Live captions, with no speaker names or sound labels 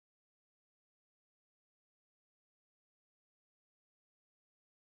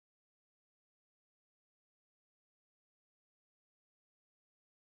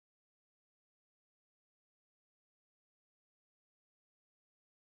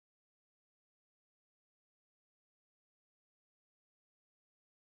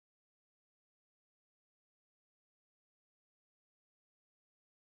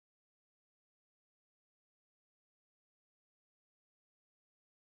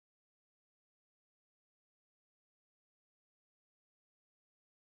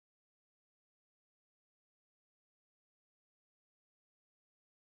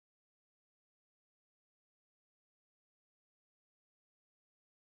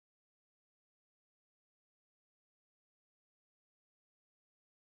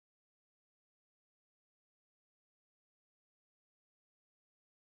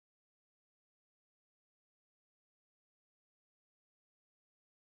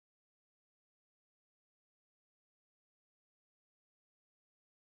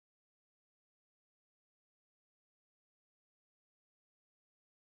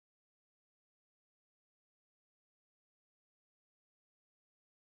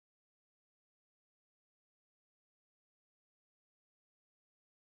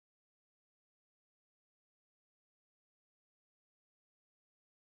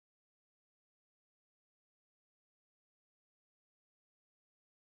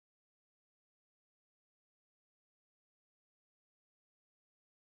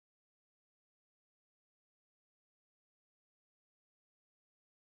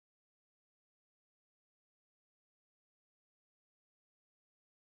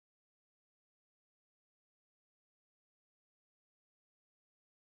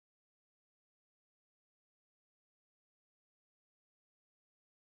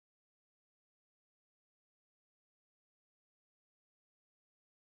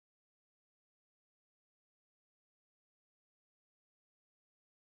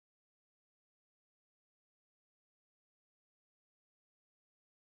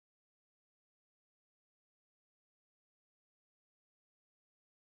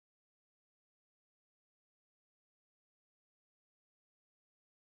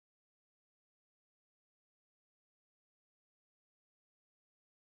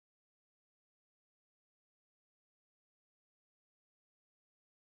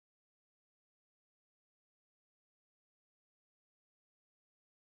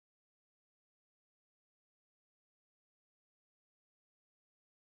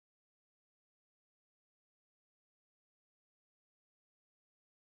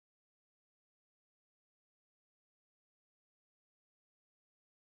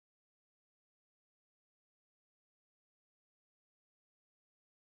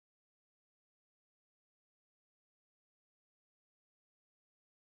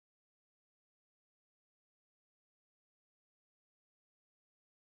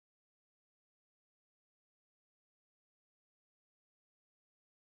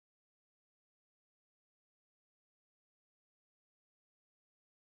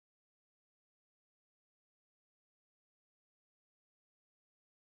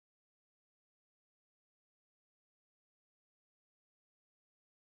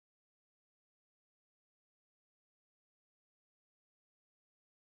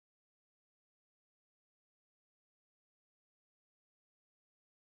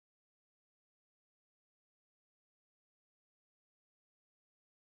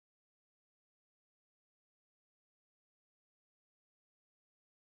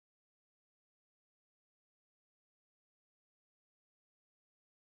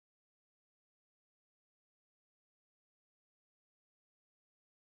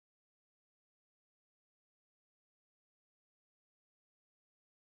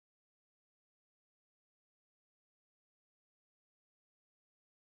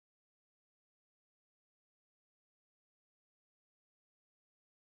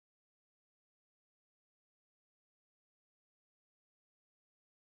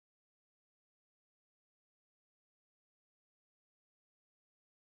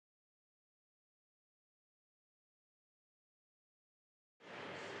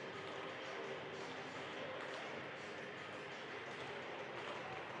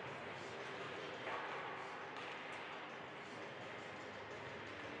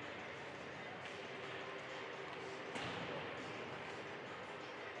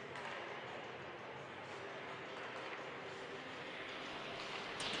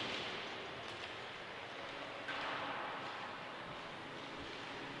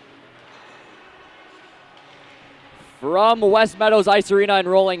From West Meadows Ice Arena in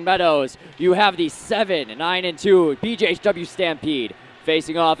Rolling Meadows, you have the 7-9-2 BGHW Stampede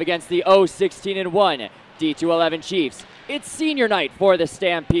facing off against the 0-16-1 D211 Chiefs. It's senior night for the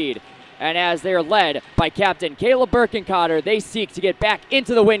Stampede, and as they're led by Captain Caleb Birkencotter, they seek to get back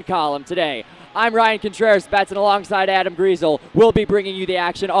into the win column today. I'm Ryan Contreras-Betts, and alongside Adam Griesel, we'll be bringing you the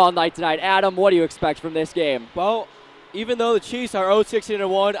action all night tonight. Adam, what do you expect from this game? Well, even though the Chiefs are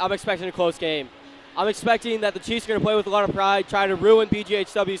 0-16-1, I'm expecting a close game. I'm expecting that the Chiefs are going to play with a lot of pride, try to ruin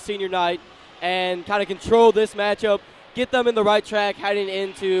BGHW's senior night, and kind of control this matchup, get them in the right track heading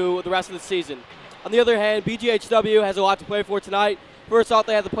into the rest of the season. On the other hand, BGHW has a lot to play for tonight. First off,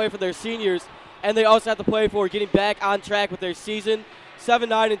 they have to play for their seniors, and they also have to play for getting back on track with their season.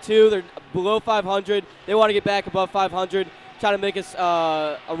 7-9-2, they're below 500. They want to get back above 500, try to make us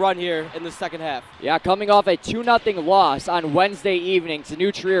a run here in the second half. Yeah, coming off a 2-0 loss on Wednesday evening to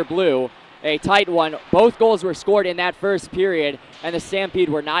New Trier Blue, a tight one. Both goals were scored in that first period, and the Stampede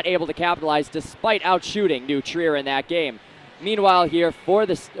were not able to capitalize despite outshooting New Trier in that game. Meanwhile here for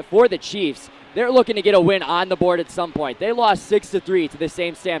the Chiefs, they're looking to get a win on the board at some point. They lost 6-3 to the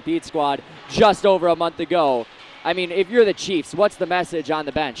same Stampede squad just over a month ago. I mean, if you're the Chiefs, what's the message on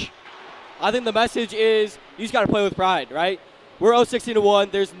the bench? I think the message is you just got to play with pride, right? We're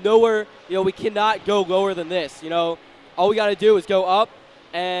 0-16-1. There's nowhere, we cannot go lower than this. All we got to do is go up.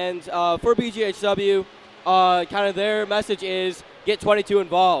 And for BGHW, kind of their message is get 22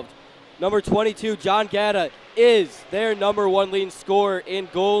 involved. Number 22, John Gatta, is their number one leading scorer in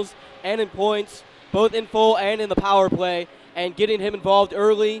goals and in points, both in full and in the power play. And getting him involved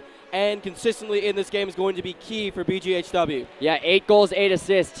early and consistently in this game is going to be key for BGHW. Yeah, 8 goals, 8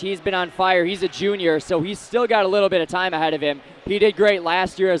 assists. He's been on fire. He's a junior, so he's still got a little bit of time ahead of him. He did great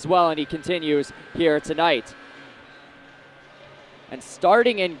last year as well, and he continues here tonight. And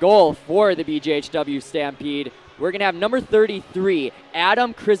starting in goal for the BGHW Stampede, we're going to have number 33,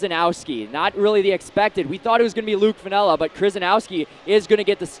 Adam Krzyzanowski. Not really the expected. We thought it was going to be Luke Finella, but Krzyzanowski is going to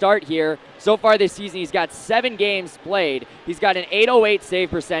get the start here. So far this season, he's got 7 games played. He's got an .808 save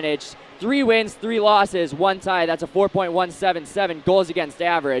percentage, 3 wins, 3 losses, 1 tie. That's a 4.177 goals against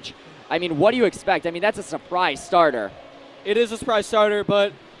average. I mean, what do you expect? I mean, that's a surprise starter. It is a surprise starter,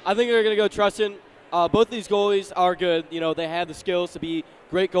 but I think they're going to go trusting. Both of these goalies are good. They have the skills to be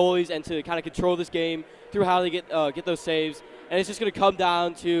great goalies and to kind of control this game through how they get those saves. And it's just going to come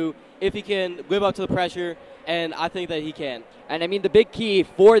down to if he can live up to the pressure, and I think that he can. And, I mean, the big key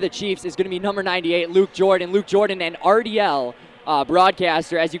for the Chiefs is going to be number 98, Luke Jordan. Luke Jordan, an RDL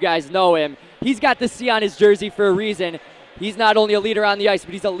broadcaster, as you guys know him. He's got the C on his jersey for a reason. He's not only a leader on the ice,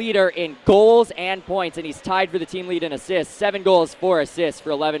 but he's a leader in goals and points, and he's tied for the team lead in assists. 7 goals, 4 assists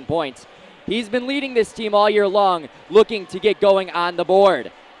for 11 points. He's been leading this team all year long, looking to get going on the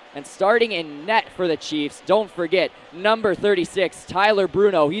board. And starting in net for the Chiefs, don't forget, number 36, Tyler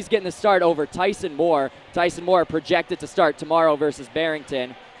Bruno. He's getting the start over Tyson Moore. Tyson Moore projected to start tomorrow versus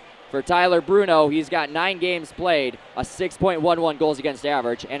Barrington. For Tyler Bruno, he's got 9 games played, a 6.11 goals against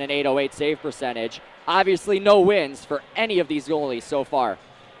average, and an .808 save percentage. Obviously no wins for any of these goalies so far.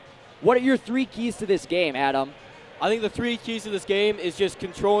 What are your 3 keys to this game, Adam? I think the 3 keys to this game is just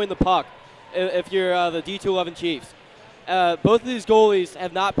controlling the puck if you're the D211 Chiefs. Both of these goalies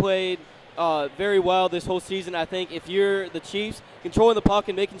have not played very well this whole season. I think if you're the Chiefs, controlling the puck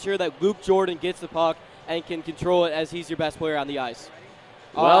and making sure that Luke Jordan gets the puck and can control it as he's your best player on the ice.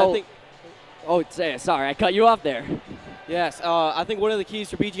 Sorry, I cut you off there. Yes, I think one of the keys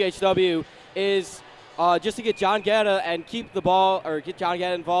for BGHW is just to get John Gatta and keep the ball, or get John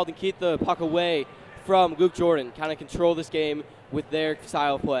Gatta involved and keep the puck away from Luke Jordan, kind of control this game with their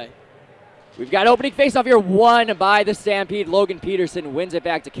style of play. We've got opening faceoff here, won by the Stampede. Logan Peterson wins it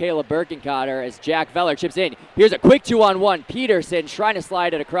back to Caleb Birkencotter as Jack Veller chips in. Here's a quick 2-on-1. Peterson trying to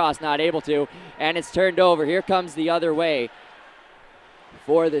slide it across, not able to, and it's turned over. Here comes the other way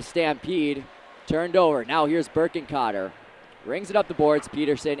for the Stampede. Turned over. Now here's Birkencotter. Rings it up the boards.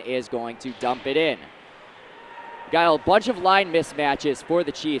 Peterson is going to dump it in. Got a bunch of line mismatches for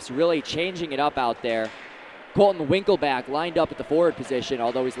the Chiefs, really changing it up out there. Colton Winkleback lined up at the forward position,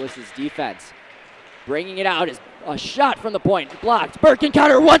 although he's listed as defense. Bringing it out is a shot from the point. Blocked.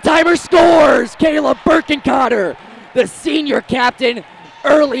 Birkencotter, one-timer, scores! Caleb Birkencotter, the senior captain,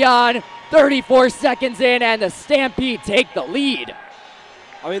 early on, 34 seconds in, and the Stampede take the lead.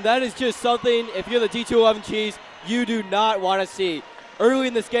 I mean, that is just something, if you're the D211 Chiefs, you do not want to see. Early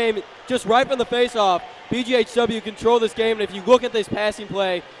in this game, just right from the face-off, BGHW control this game, and if you look at this passing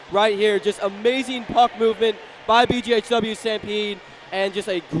play right here, just amazing puck movement by BGHW Stampede, and just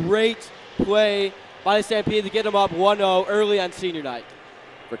a great play by the Stampede to get them up 1-0 early on senior night.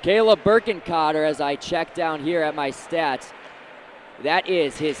 For Caleb Birkencotter, as I check down here at my stats, that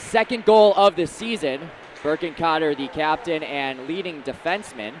is his second goal of the season. Birkencotter, the captain and leading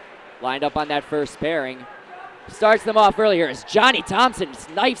defenseman, lined up on that first pairing. Starts them off earlier as Johnny Thompson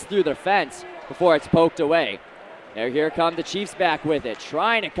snipes through the fence before it's poked away. Here come the Chiefs back with it,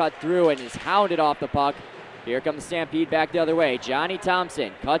 trying to cut through and is hounded off the puck. Here comes the Stampede back the other way. Johnny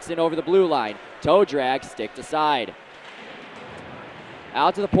Thompson cuts in over the blue line. Toe drag, stick to side.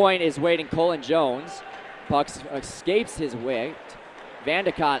 Out to the point is waiting Colin Jones. Puck escapes his weight.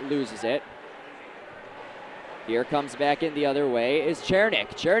 Vandekot loses it. Here comes back in the other way is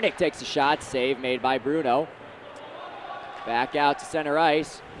Chernick. Chernick takes a shot, save made by Bruno. Back out to center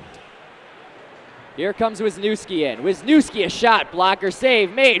ice. Here comes Wisniewski in. Wisniewski, a shot, blocker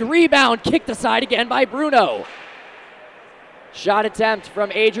save made, rebound, kicked aside again by Bruno. Shot attempt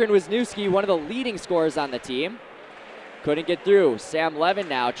from Adrian Wisniewski, one of the leading scorers on the team. Couldn't get through. Sam Levin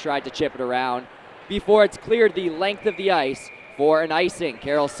now tried to chip it around before it's cleared the length of the ice for an icing.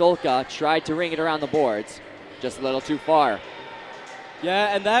 Carol Solka tried to ring it around the boards, just a little too far.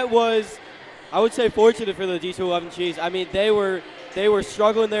 Yeah, and that was, I would say, fortunate for the D211 Chiefs. I mean, they were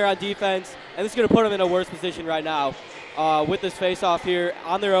struggling there on defense, and this is going to put them in a worse position right now with this face-off here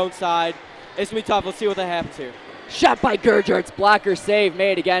on their own side. It's going to be tough. Let's see what happens here. Shot by Gergertz, blocker save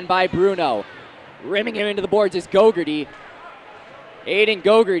made again by Bruno. Rimming him into the boards is Gogarty. Aiden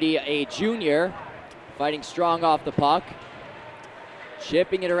Gogarty, a junior, fighting strong off the puck.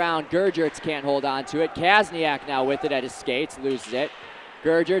 Chipping it around, Gergertz can't hold on to it. Kazniak now with it at his skates, loses it.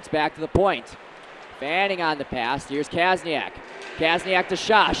 Gergertz back to the point. Fanning on the pass, here's Kazniak. Kazniak to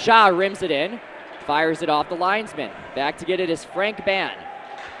Shaw, Shaw rims it in, fires it off the linesman. Back to get it is Frank Ban.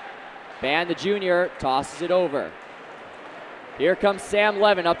 Ban, the junior, tosses it over. Here comes Sam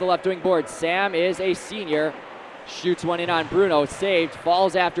Levin up the left wing board. Sam is a senior, shoots one in on Bruno, saved,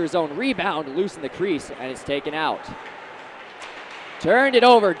 falls after his own rebound, loose in the crease, and is taken out. Turned it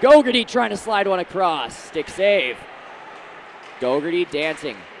over, Gogarty trying to slide one across, stick save. Gogarty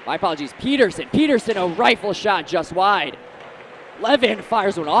dancing, my apologies, Peterson. Peterson, a rifle shot just wide. Levin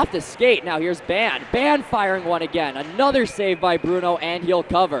fires one off the skate, now here's Ban. Ban firing one again, another save by Bruno, and he'll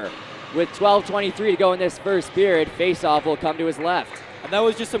cover. With 12:23 to go in this first period, face-off will come to his left. And that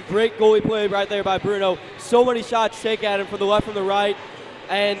was just some great goalie play right there by Bruno. So many shots take at him from the left, from the right,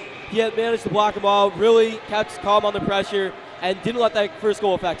 and he had managed to block them all, really kept calm on the pressure, and didn't let that first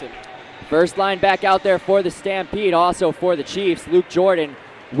goal affect him. First line back out there for the Stampede, also for the Chiefs. Luke Jordan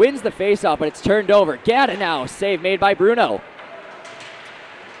wins the face-off, but it's turned over. Gata now, save made by Bruno.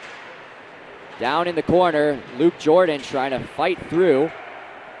 Down in the corner, Luke Jordan trying to fight through.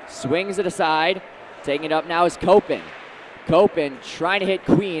 Swings it aside. Taking it up now is Copen. Copen trying to hit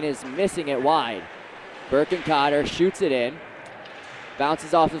Queen, is missing it wide. Birkencotter shoots it in.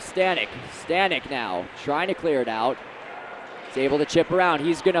 Bounces off of Stanek. Stanek now trying to clear it out. He's able to chip around.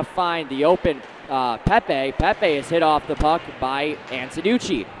 He's going to find the open Pepe. Pepe is hit off the puck by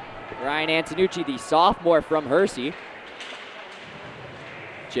Antonucci. Ryan Antonucci, the sophomore from Hersey.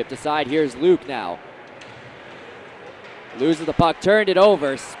 Chipped aside. Here's Luke now. Loses the puck, turned it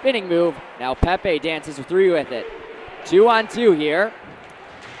over, spinning move. Now Pepe dances through with it. 2-on-2 here.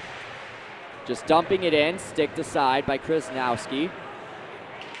 Just dumping it in, stick to side by Krasnowski.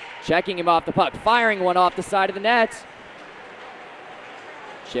 Checking him off the puck, firing one off the side of the net.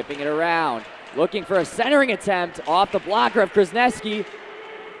 Chipping it around, looking for a centering attempt off the blocker of Krasnowski.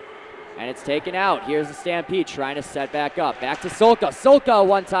 And it's taken out. Here's the Stampede trying to set back up. Back to Solka. Solka,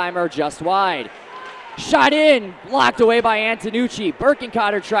 one-timer, just wide. Shot in, blocked away by Antonucci.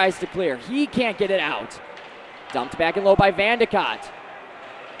 Birkencotter tries to clear. He can't get it out. Dumped back and low by Vandekot.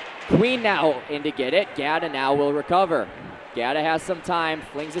 Queen now in to get it. Gata now will recover. Gata has some time,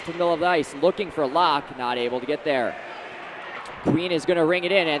 flings it to the middle of the ice, looking for Locke, not able to get there. Queen is going to ring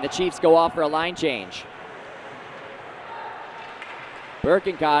it in, and the Chiefs go off for a line change.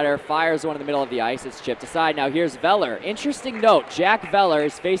 Birkencotter fires one in the middle of the ice. It's chipped aside. Now here's Veller. Interesting note, Jack Veller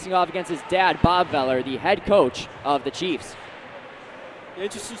is facing off against his dad, Bob Veller, the head coach of the Chiefs.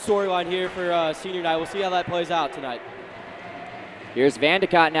 Interesting storyline here for senior night. We'll see how that plays out tonight. Here's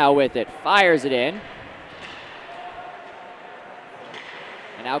Vandekot now with it. Fires it in.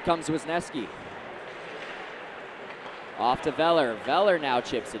 And out comes Wisniewski. Off to Veller. Veller now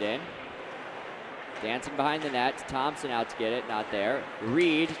chips it in. Dancing behind the net, Thompson out to get it, not there.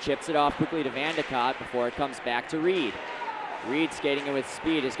 Reed chips it off quickly to Vandekot before it comes back to Reed. Reed skating in with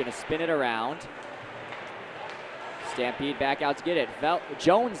speed is going to spin it around. Stampede back out to get it.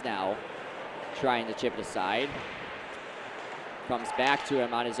 Jones now trying to chip it aside. Comes back to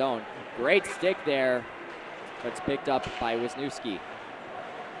him on his own. Great stick there, but it's picked up by Wisniewski.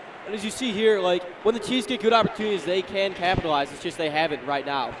 And as you see here, like when the Chiefs get good opportunities, they can capitalize. It's just they haven't right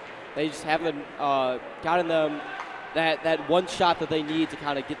now. They just haven't gotten them that one shot that they need to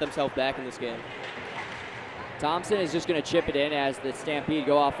kind of get themselves back in this game. Thompson is just going to chip it in as the Stampede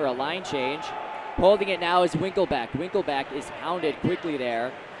go off for a line change. Holding it now is Winkleback. Winkleback is hounded quickly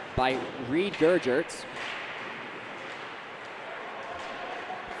there by Reed Gergerts.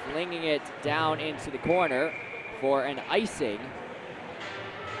 Flinging it down into the corner for an icing.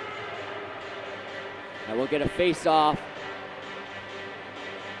 And we'll get a face-off.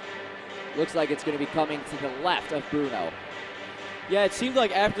 Looks like it's going to be coming to the left of Bruno. Yeah, it seemed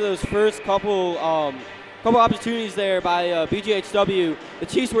like after those first couple opportunities there by BGHW, the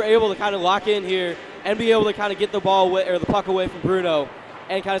Chiefs were able to kind of lock in here and be able to kind of get the ball away, or the puck away from Bruno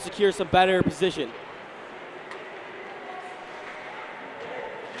and kind of secure some better position.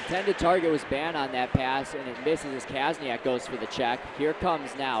 Intended target was banned on that pass, and it misses as Kazniak goes for the check. Here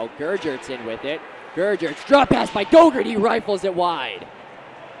comes now Gergerts in with it. Gergerts, drop pass by Gogarty, rifles it wide.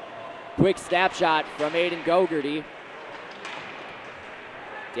 Quick snapshot from Aiden Gogarty.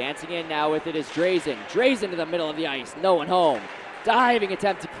 Dancing in now with it is Drazen. Drazen to the middle of the ice, no one home. Diving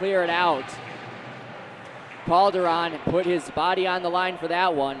attempt to clear it out. Calderon put his body on the line for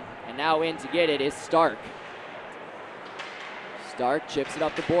that one, and now in to get it is Stark. Stark chips it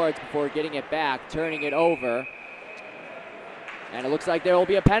up the boards before getting it back, turning it over. And it looks like there will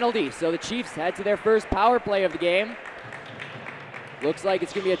be a penalty, so the Chiefs head to their first power play of the game. Looks like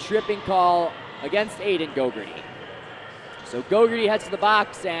it's going to be a tripping call against Aiden Gogarty. So Gogarty heads to the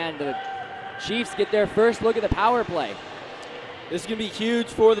box, and the Chiefs get their first look at the power play. This is going to be huge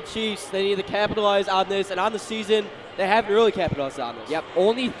for the Chiefs. They need to capitalize on this, and on the season, they haven't really capitalized on this. Yep,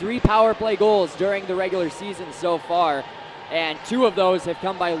 only 3 power play goals during the regular season so far, and 2 of those have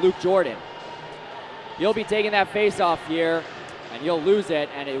come by Luke Jordan. He'll be taking that face-off here, and he'll lose it,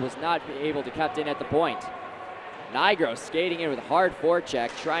 and it was not able to kept in at the point. Nigro skating in with a hard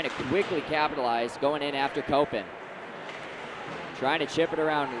forecheck, trying to quickly capitalize, going in after Copen. Trying to chip it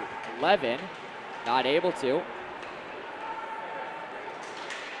around Levin, not able to.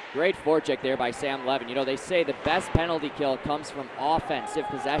 Great forecheck there by Sam Levin. You know, they say the best penalty kill comes from offensive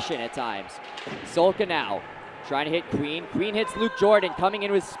possession at times. Solka now, trying to hit Queen. Queen hits Luke Jordan, coming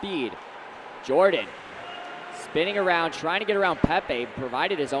in with speed. Jordan spinning around, trying to get around Pepe,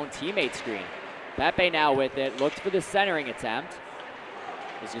 provided his own teammate screen. Pepe now with it, looks for the centering attempt.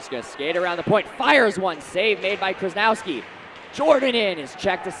 He's just going to skate around the point, fires one, save made by Krasnowski. Jordan in is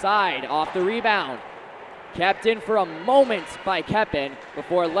checked aside off the rebound. Kept in for a moment by Keppen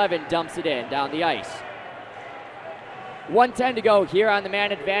before Levin dumps it in down the ice. 1:10 to go here on the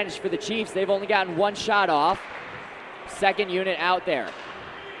man advantage for the Chiefs. They've only gotten 1 shot off. Second unit out there.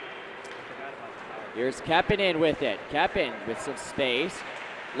 Here's Keppen in with it. Keppen with some space.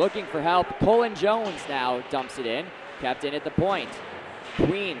 Looking for help. Colin Jones now dumps it in. Kept in at the point.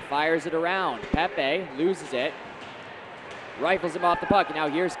 Queen fires it around. Pepe loses it. Rifles him off the puck. And now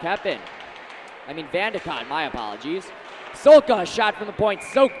here's Keppen. Vandekot, my apologies. Solka, shot from the point,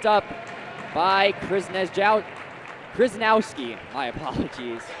 soaked up by Krasnowski, my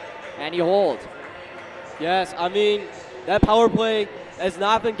apologies. And he holds. Yes, that power play has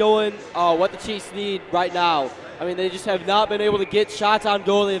not been going what the Chiefs need right now. They just have not been able to get shots on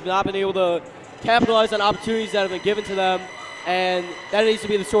goal. They have not been able to capitalize on opportunities that have been given to them. And that needs to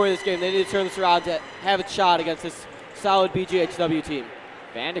be the story of this game. They need to turn this around to have a shot against this solid BGHW team.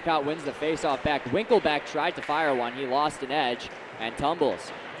 Vandekot wins the faceoff back. Winkleback tried to fire one. He lost an edge and tumbles.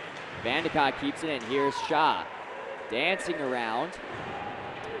 Vandekot keeps it in. Here's Shaw. Dancing around.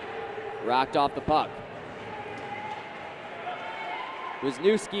 Rocked off the puck.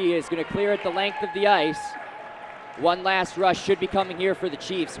 Wisniewski is going to clear it the length of the ice. One last rush should be coming here for the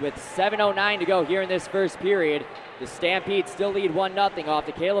Chiefs with 7:09 to go here in this first period. The Stampede still lead 1-0 off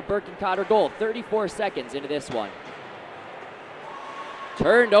the Caleb Birkencotter goal. 34 seconds into this one.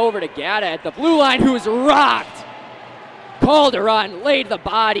 Turned over to Gata at the blue line, who's rocked. Calderon laid the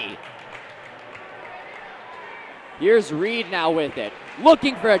body. Here's Reed now with it.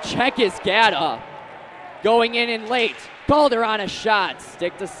 Looking for a check is Gata. Going in late. Calderon a shot,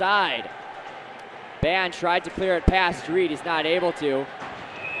 sticked aside. Ban tried to clear it past Reed, he's not able to.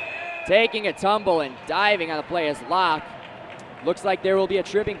 Taking a tumble and diving on the play is Locke. Looks like there will be a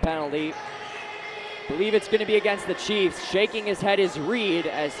tripping penalty. Believe it's going to be against the Chiefs. Shaking his head is Reed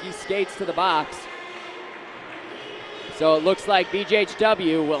as he skates to the box. So it looks like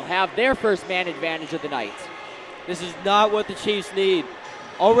BGHW will have their first man advantage of the night. This is not what the Chiefs need.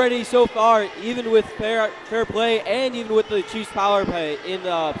 Already so far, even with fair play and even with the Chiefs power play in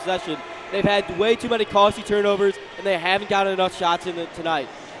possession, they've had way too many costly turnovers and they haven't gotten enough shots in tonight.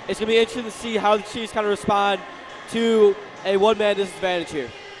 It's going to be interesting to see how the Chiefs kind of respond to a one-man disadvantage here.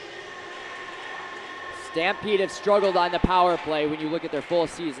 Stampede have struggled on the power play when you look at their full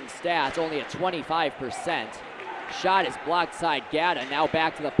season stats, only at 25%. Shot is blocked side Gata, now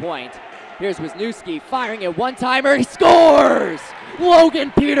back to the point. Here's Wisniewski firing a one-timer, he scores!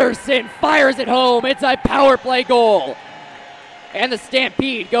 Logan Peterson fires it home, it's a power play goal. And the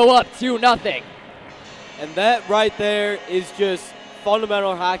Stampede go up 2-0. And that right there is just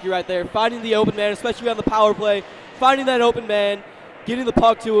fundamental hockey right there. Finding the open man, especially on the power play, finding that open man, getting the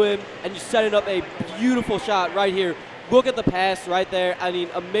puck to him, and just setting up a beautiful shot right here. Look at the pass right there. I mean,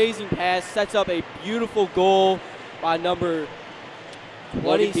 amazing pass. Sets up a beautiful goal by number 26.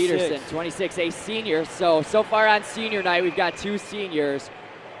 Logan Peterson, 26, a senior. So far on senior night, we've got 2 seniors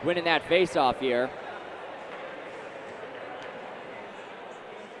winning that faceoff here.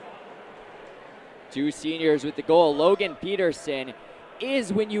 Two seniors with the goal. Logan Peterson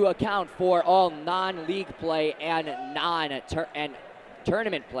is, when you account for all non-league play and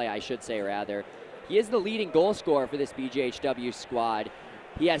tournament play, I should say rather, he is the leading goal scorer for this BGHW squad.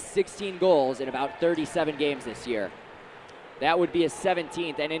 He has 16 goals in about 37 games this year. That would be his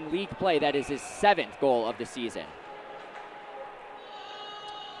 17th, and in league play, that is his 7th goal of the season.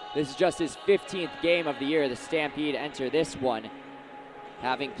 This is just his 15th game of the year. The Stampede enter this one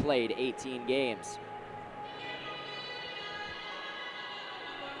having played 18 games.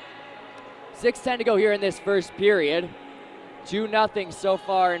 6:10 to go here in this first period. 2-0 so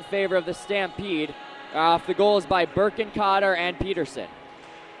far in favor of the Stampede. Off the goals by Birkencotter and Peterson.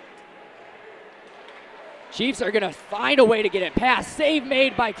 Chiefs are going to find a way to get it past. Save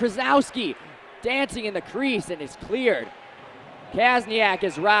made by Krasnowski. Dancing in the crease and is cleared. Kazniak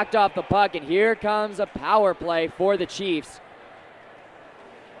is rocked off the puck, and here comes a power play for the Chiefs.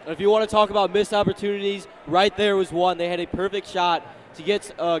 If you want to talk about missed opportunities, right there was one. They had a perfect shot to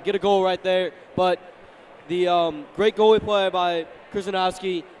get a goal right there, but the great goalie play by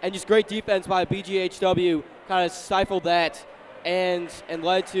Krasnowski and just great defense by BGHW kind of stifled that and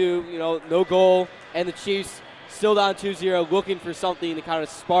led to, no goal, and the Chiefs still down 2-0, looking for something to kind of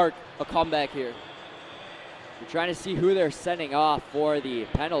spark a comeback here. We're trying to see who they're sending off for the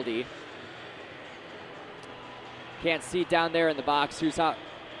penalty. Can't see down there in the box who's out.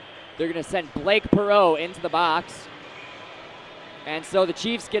 They're going to send Blake Perot into the box. And so the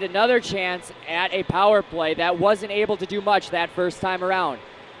Chiefs get another chance at a power play that wasn't able to do much that first time around.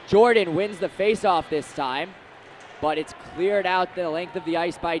 Jordan wins the faceoff this time, but it's cleared out the length of the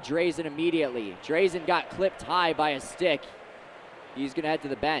ice by Drazen immediately. Drazen got clipped high by a stick. He's going to head to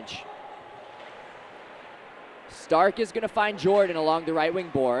the bench. Stark is going to find Jordan along the right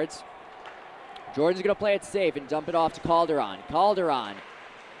wing boards. Jordan's going to play it safe and dump it off to Calderon. Calderon,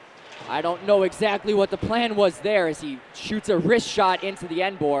 I don't know exactly what the plan was there as he shoots a wrist shot into the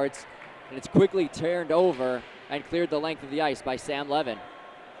end boards, and it's quickly turned over and cleared the length of the ice by Sam Levin.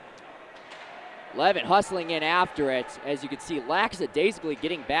 Levin hustling in after it. As you can see, lackadaisically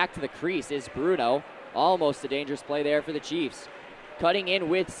getting back to the crease is Bruno. Almost a dangerous play there for the Chiefs. Cutting in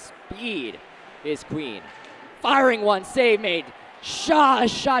with speed is Queen. Firing one, save made. Shaw,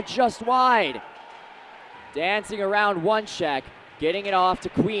 shot just wide. Dancing around one check, getting it off to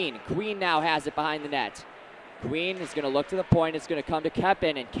Queen. Queen now has it behind the net. Queen is going to look to the point. It's going to come to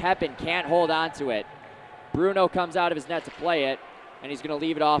Keppen, and Keppen can't hold on to it. Bruno comes out of his net to play it, and he's going to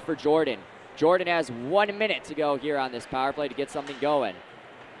leave it off for Jordan. Jordan has 1 minute to go here on this power play to get something going.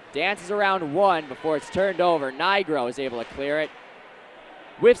 Dances around one before it's turned over. Nigro is able to clear it.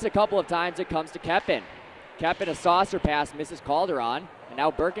 Whiffs a couple of times. It comes to Keppen. Keppen, a saucer pass, misses Calderon, and now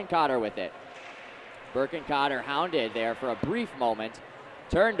Birkencotter with it. Birkencotter hounded there for a brief moment.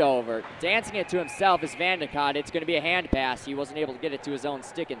 Turned over. Dancing it to himself is Vandekot. It's going to be a hand pass. He wasn't able to get it to his own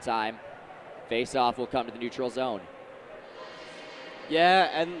stick in time. Face-off will come to the neutral zone. Yeah,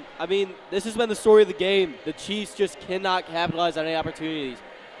 and I mean, this has been the story of the game. The Chiefs just cannot capitalize on any opportunities.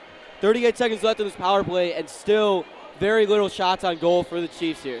 38 seconds left in this power play, and still very little shots on goal for the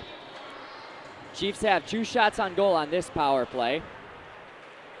Chiefs here. Chiefs have 2 shots on goal on this power play.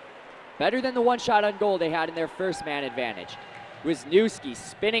 Better than the 1 shot on goal they had in their first man advantage. Wisniewski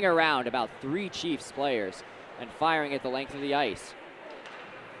spinning around about 3 Chiefs players and firing at the length of the ice.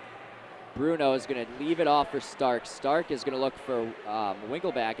 Bruno is going to leave it off for Stark. Stark is going to look for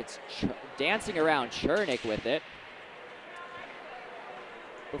Winkleback. It's dancing around Chernick with it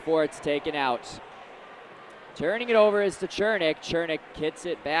before it's taken out. Turning it over is to Chernick. Chernick hits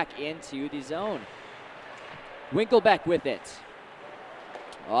it back into the zone. Winkleback with it.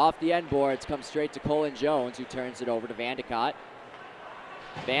 Off the end boards, comes straight to Colin Jones, who turns it over to Vandekot.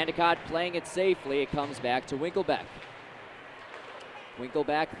 Vandekot playing it safely. It comes back to Winkleback. Winkle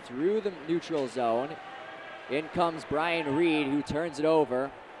back through the neutral zone. In comes Brian Reed, who turns it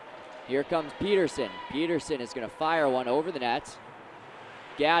over. Here comes Peterson. Peterson is going to fire one over the net.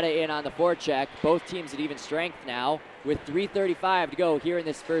 Gatta in on the forecheck. Both teams at even strength now. With 3:35 to go here in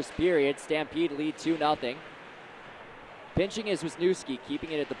this first period, Stampede lead 2-0. Pinching is Wisniewski,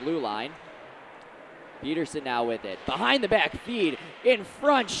 keeping it at the blue line. Peterson now with it. Behind the back feed, in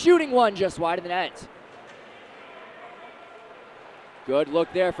front, shooting one just wide of the net. Good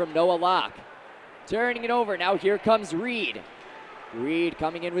look there from Noah Locke. Turning it over, now here comes Reed. Reed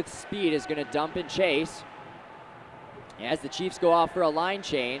coming in with speed is going to dump and chase. As the Chiefs go off for a line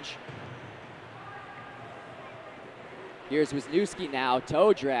change. Here's Wisniewski now,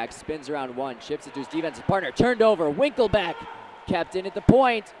 toe drag, spins around one, chips it to his defensive partner, turned over, Winkleback kept in at the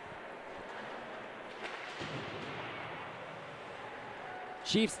point.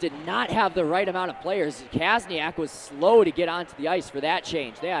 Chiefs did not have the right amount of players. Kazniak was slow to get onto the ice for that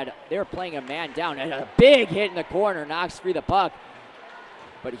change. They were playing a man down, and a big hit in the corner, knocks free the puck.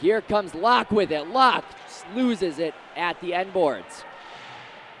 But here comes Locke with it. Locke loses it at the end boards.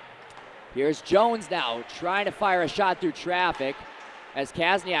 Here's Jones now, trying to fire a shot through traffic as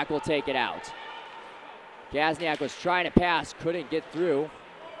Kazniak will take it out. Kazniak was trying to pass, couldn't get through.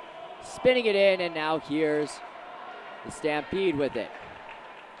 Spinning it in, and now here's the Stampede with it.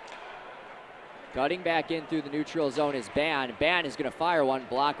 Cutting back in through the neutral zone is Ban. Ban is going to fire one,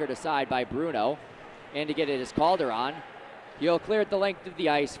 blockered aside by Bruno. And to get it is Calderon. He'll clear at the length of the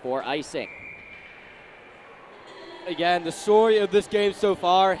ice for icing. Again, the story of this game so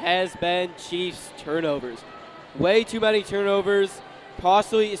far has been Chiefs turnovers. Way too many turnovers,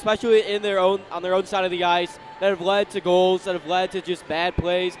 costly, especially on their own side of the ice, that have led to goals, that have led to just bad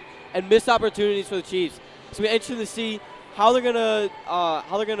plays and missed opportunities for the Chiefs. So we're interested to see how they're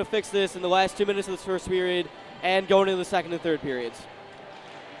gonna fix this in the last 2 minutes of this first period and going into the second and third periods.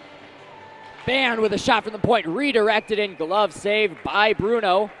 Ban with a shot from the point, redirected in, glove saved by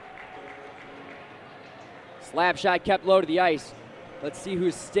Bruno. Slap shot kept low to the ice. Let's see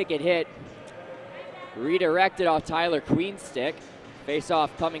whose stick it hit. Redirected off Tyler Queen's stick.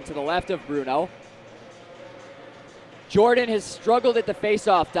 Face-off coming to the left of Bruno. Jordan has struggled at the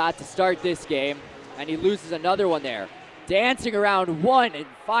face-off dot to start this game, and he loses another one there. Dancing around one and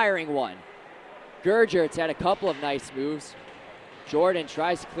firing one. Gergert's had a couple of nice moves. Jordan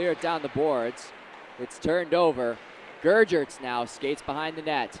tries to clear it down the boards. It's turned over. Gergert's now skates behind the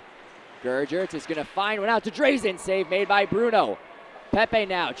net. Gergert's is going to find one out to Drazen. Save made by Bruno. Pepe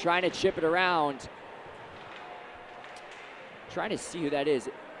now trying to chip it around. Trying to see who that is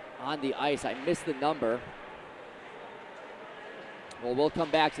on the ice. I missed the number. Well, we'll come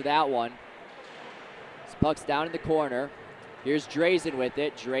back to that one. This puck's down in the corner. Here's Drazen with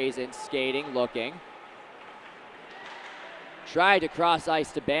it. Drazen skating, looking. Tried to cross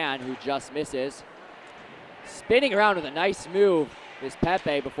ice to Ban, who just misses. Spinning around with a nice move is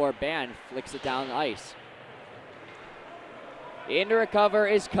Pepe before Ban flicks it down the ice. In to recover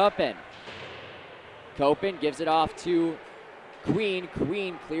is Koppen. Koppen gives it off to Queen.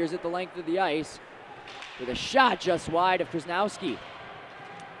 Queen clears it the length of the ice with a shot just wide of Krasnowski.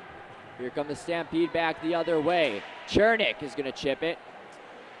 Here come the Stampede back the other way. Chernik is going to chip it.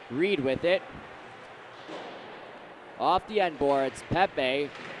 Reed with it. Off the end boards, Pepe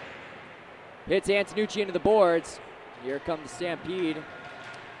hits Antonucci into the boards. Here comes the Stampede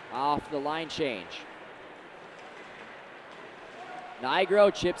off the line change.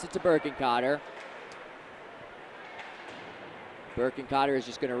 Nigro chips it to Birkencotter. Birkencotter is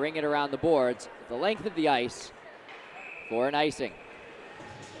just going to ring it around the boards at the length of the ice for an icing.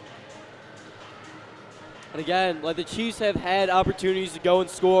 And again, like the Chiefs have had opportunities to go and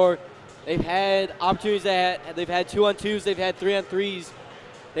score. They've had opportunities they've had 2-on-2s, they've had 3-on-3s.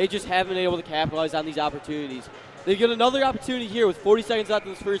 They just haven't been able to capitalize on these opportunities. They get another opportunity here with 40 seconds left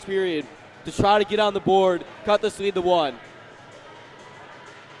in this first period to try to get on the board, cut this lead to 1.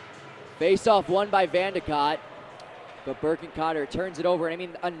 Face-off won by Vandekot, but Birkencotter turns it over. I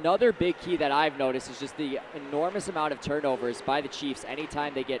mean, another big key that I've noticed is just the enormous amount of turnovers by the Chiefs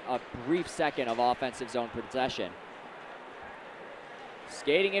anytime they get a brief second of offensive zone possession.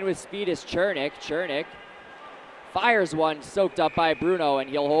 Skating in with speed is Chernik. Chernik fires one, soaked up by Bruno, and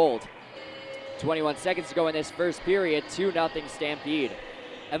he'll hold. 21 seconds to go in this first period, 2-0 Stampede.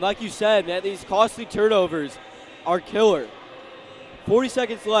 And like you said, man, these costly turnovers are killer. 40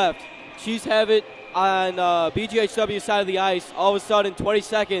 seconds left. Chiefs have it on BGHW side of the ice. All of a sudden, 20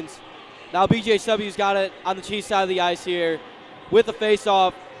 seconds. Now BGHW's got it on the Chiefs side of the ice here with a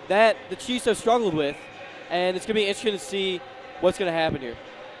face-off that the Chiefs have struggled with. And it's going to be interesting to see what's going to happen here.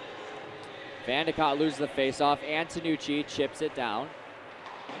 Vandekot loses the face-off. Antonucci chips it down.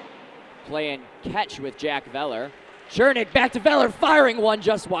 playing catch with Jack Veller. Chernick back to Veller, firing one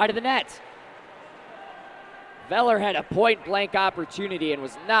just wide of the net. Veller had a point-blank opportunity and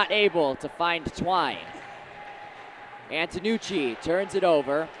was not able to find Twine. Antonucci turns it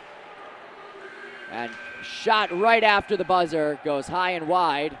over. And shot right after the buzzer goes high and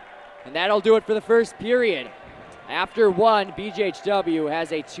wide. And that'll do it for the first period. After one, BGHW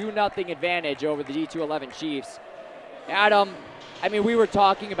has a 2-0 advantage over the D211 Chiefs. Adam, I mean, we were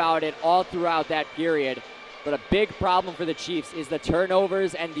talking about it all throughout that period, but a big problem for the Chiefs is the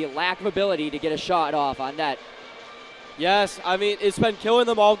turnovers and the lack of ability to get a shot off on net. Yes, I mean, it's been killing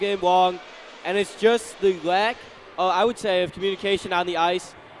them all game long, and it's just the lack, I would say, of communication on the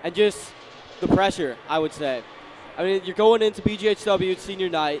ice and just the pressure, I would say. I mean, you're going into BGHW senior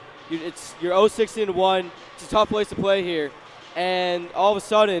night. You're 0-16-1. It's a tough place to play here. And all of a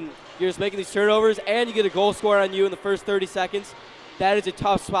sudden, you're just making these turnovers, and you get a goal scored on you in the first 30 seconds. That is a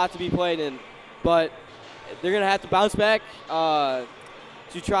tough spot to be played in. But they're going to have to bounce back to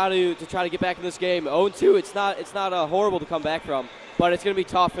try to get back in this game. 0-2, it's not horrible to come back from, but it's going to be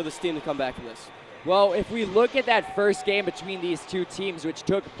tough for this team to come back from this. Well, if we look at that first game between these two teams, which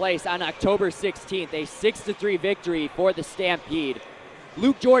took place on October 16th, a 6-3 victory for the Stampede.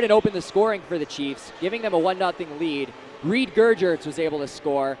 Luke Jordan opened the scoring for the Chiefs, giving them a 1-0 lead. Reed Gergertz was able to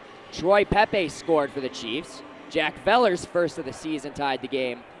score. Troy Pepe scored for the Chiefs. Jack Veller's first of the season tied the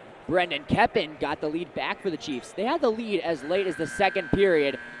game. Brendan Keppen got the lead back for the Chiefs. They had the lead as late as the second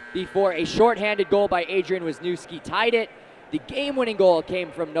period before a shorthanded goal by Adrian Wisniewski tied it. The game-winning goal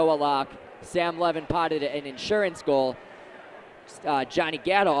came from Noah Locke. Sam Levin potted an insurance goal. Johnny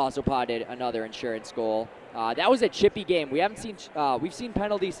Gatto also potted another insurance goal. That was a chippy game. We've seen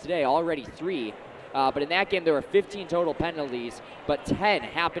penalties today, already 3. But in that game, there were 15 total penalties, but 10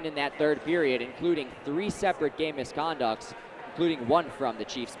 happened in that third period, including 3 separate game misconducts, including 1 from the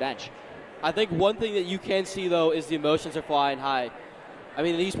Chiefs bench. I think one thing that you can see, though, is the emotions are flying high. I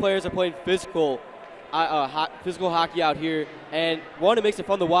mean, these players are playing physical hockey out here, and 1, it makes it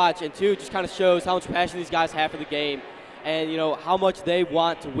fun to watch, and 2, it just kind of shows how much passion these guys have for the game and, you know, how much they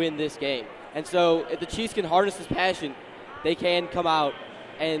want to win this game. And so if the Chiefs can harness this passion, they can come out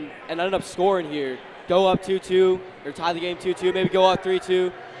and end up scoring here, go up 2-2 or tie the game 2-2, maybe go up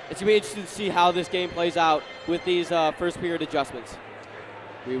 3-2. It's going to be interesting to see how this game plays out with these first period adjustments.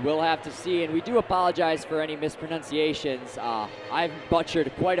 We will have to see, and we do apologize for any mispronunciations. I've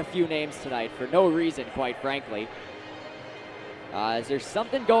butchered quite a few names tonight for no reason, quite frankly. Is there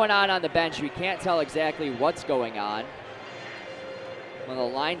something going on the bench? We can't tell exactly what's going on. One of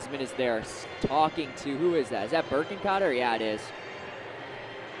the linesmen is there talking to, who is that? Is that Birkencotter? Yeah, it is.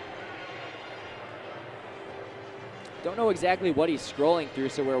 Don't know exactly what he's scrolling through,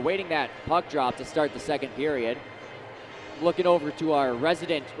 so we're waiting that puck drop to start the second period. Looking over to our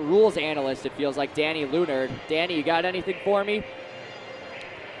resident rules analyst, it feels like Danny Lunard. Danny, you got anything for me?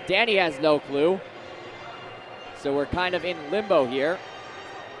 Danny has no clue. So we're kind of in limbo here.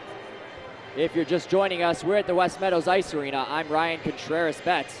 If you're just joining us, we're at the West Meadows Ice Arena. I'm Ryan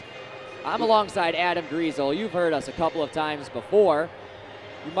Contreras-Betts. I'm alongside Adam Griesel. You've heard us a couple of times before.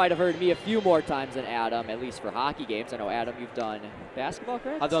 You might have heard me a few more times than Adam, at least for hockey games. I know, Adam, you've done basketball,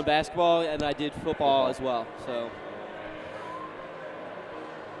 correct? I've done basketball, and I did football as well. So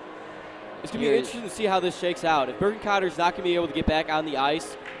it's going to be interesting to see how this shakes out. If Birkencotter's not going to be able to get back on the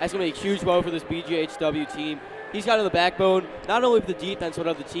ice, that's going to be a huge blow for this BGHW team. He's got on the backbone, not only of the defense, but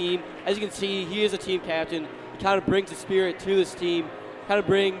of the team. As you can see, he is a team captain. He kind of brings the spirit to this team, kind of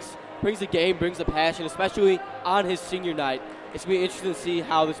brings the game, brings the passion, especially on his senior night. It's going to be interesting to see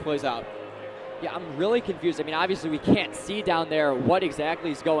how this plays out. Yeah, I'm really confused. I mean, obviously we can't see down there what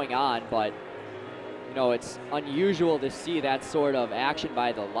exactly is going on, but, you know, it's unusual to see that sort of action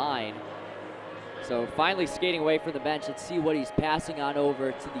by the line. So finally skating away from the bench. Let's see what he's passing on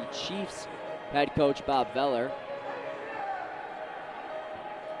over to the Chiefs head coach, Bob Veller.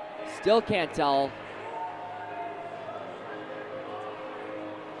 Still can't tell.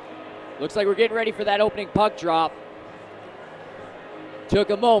 Looks like we're getting ready for that opening puck drop. Took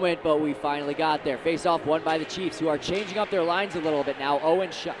a moment, but we finally got there. Face-off won by the Chiefs, who are changing up their lines a little bit now.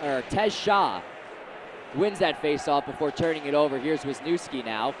 Tez Shaw wins that face-off before turning it over. Here's Wisniewski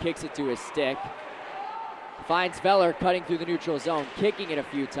now, kicks it to his stick. Finds Veller cutting through the neutral zone, kicking it a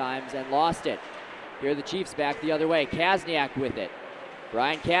few times and lost it. Here are the Chiefs back the other way. Kazniak with it.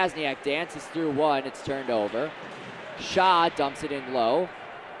 Brian Kazniak dances through one. It's turned over. Shaw dumps it in low.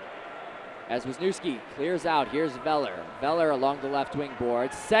 As Wisniewski clears out, here's Veller. Veller along the left wing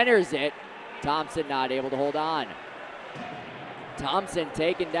board, centers it. Thompson not able to hold on. Thompson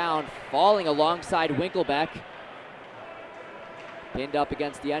taken down, falling alongside Winklebeck. Pinned up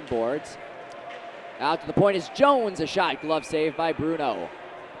against the end boards. Out to the point is Jones, a shot. Glove save by Bruno.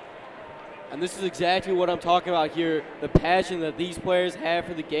 And this is exactly what I'm talking about here, the passion that these players have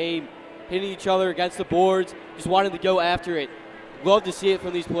for the game, hitting each other against the boards, just wanting to go after it. Love to see it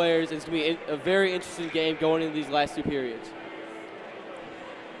from these players. It's going to be a very interesting game going into these last 2 periods.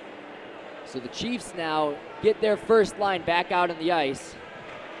 So the Chiefs now get their first line back out on the ice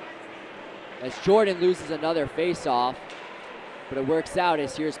as Jordan loses another face-off, but it works out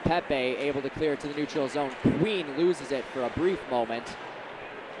as here's Pepe able to clear it to the neutral zone. Queen loses it for a brief moment.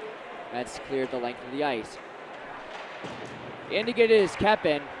 That's cleared the length of the ice. In to get it is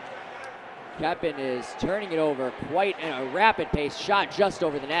Keppen. Keppen is turning it over quite in a rapid pace. Shot just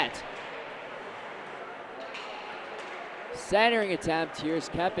over the net. Centering attempt. Here's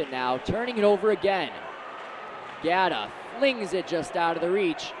Keppen now. Turning it over again. Gata flings it just out of the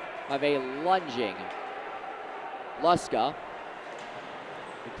reach of a lunging Luska.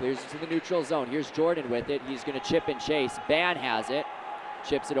 He clears it to the neutral zone. Here's Jordan with it. He's going to chip and chase. Ban has it.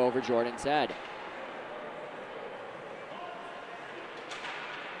 Chips it over Jordan's head.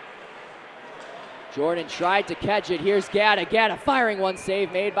 Jordan tried to catch it. Here's Gata. Gata firing one,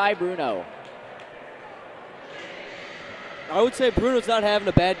 save made by Bruno. I would say Bruno's not having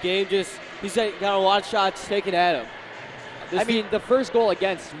a bad game. Just he's got a lot of shots taken at him. I mean, the first goal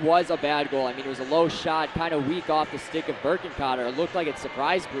against was a bad goal. I mean, it was a low shot, kind of weak off the stick of Birkenkotter. It looked like it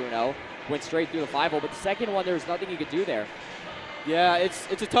surprised Bruno. Went straight through the 5-hole. But the second one, there was nothing he could do there. Yeah,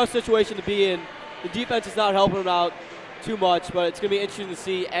 it's a tough situation to be in. The defense is not helping him out too much, but it's going to be interesting to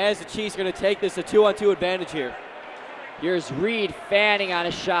see as the Chiefs are going to take this a 2-on-2 advantage here. Here's Reed fanning on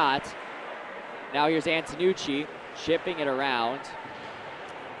a shot. Now here's Antonucci chipping it around.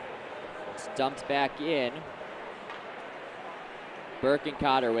 It's dumped back in.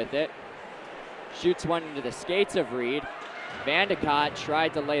 Birkenkotter with it. Shoots one into the skates of Reed. Vandekot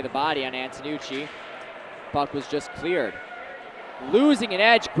tried to lay the body on Antonucci. Puck was just cleared. Losing an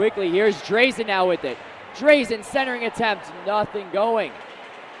edge quickly. Here's Drazen now with it. Drazen centering attempt, nothing going.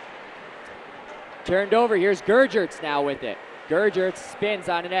 Turned over, here's Gergerts now with it. Gergerts spins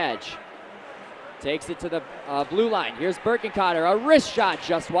on an edge. Takes it to the blue line. Here's Birkenkotter, a wrist shot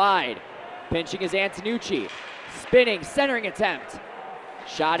just wide. Pinching is Antonucci. Spinning, centering attempt.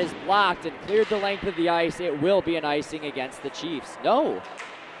 Shot is blocked and cleared the length of the ice. It will be an icing against the Chiefs. No,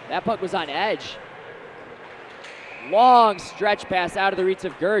 that puck was on edge. Long stretch pass out of the reach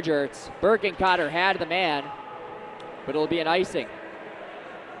of Gergerts. Birkenkotter had the man, but it'll be an icing.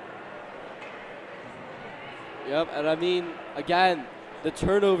 Yep, and I mean, again, the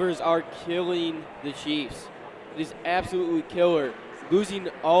turnovers are killing the Chiefs. It is absolutely killer. Losing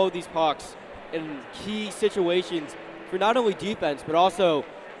all of these pucks in key situations for not only defense, but also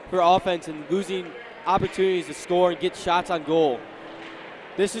for offense, and losing opportunities to score and get shots on goal.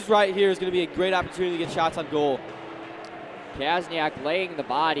 This is right here is going to be a great opportunity to get shots on goal. Kazniak laying the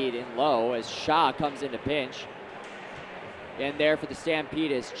body in low as Shaw comes into pinch. In there for the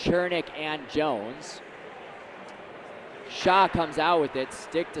Stampede is Chernick and Jones. Shaw comes out with it,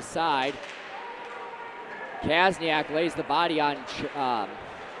 stick to side. Kazniak lays the body on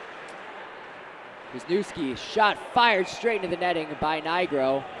Wisniewski. Shot fired straight into the netting by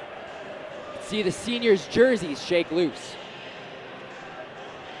Nigro. See the seniors' jerseys shake loose.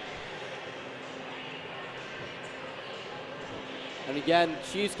 And again,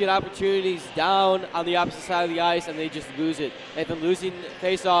 Chiefs get opportunities down on the opposite side of the ice, and they just lose it. They've been losing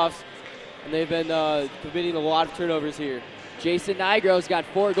face-offs, and they've been committing a lot of turnovers here. Jason Nigro's got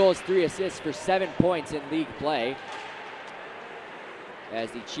 4 goals, 3 assists for 7 points in league play,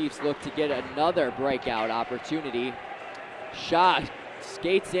 as the Chiefs look to get another breakout opportunity. Shaw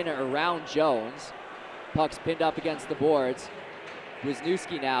skates in around Jones. Puck's pinned up against the boards.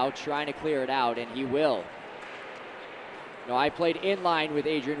 Wisniewski now trying to clear it out, and he will. No, I played in line with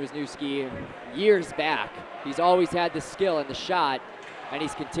Adrian Wisniewski years back. He's always had the skill and the shot, and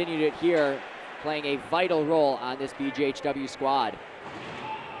he's continued it here, playing a vital role on this BGHW squad.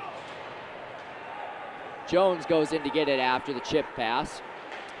 Jones goes in to get it after the chip pass.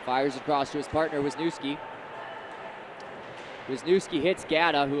 Fires across to his partner, Wisniewski. Wisniewski hits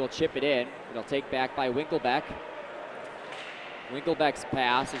Gata, who will chip it in. It'll take back by Winklebeck. Winklebeck's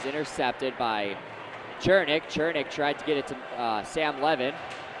pass is intercepted by Chernick. Chernick tried to get it to Sam Levin.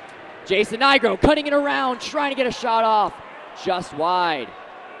 Jason Nigro cutting it around, trying to get a shot off. Just wide.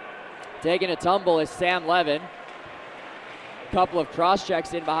 Taking a tumble is Sam Levin. Couple of cross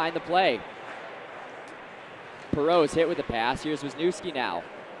checks in behind the play. Perot's hit with the pass. Here's Wisniewski now.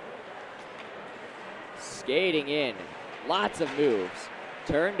 Skating in. Lots of moves.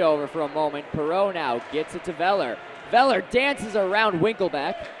 Turned over for a moment. Perot now gets it to Veller. Veller dances around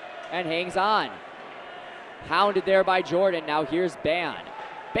Winklebeck and hangs on. Hounded there by Jordan. Now here's Ban.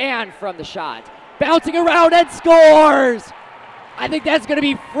 Ban from the shot. Bouncing around and scores! I think that's going to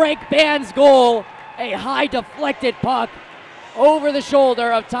be Frank Ban's goal. A high deflected puck over the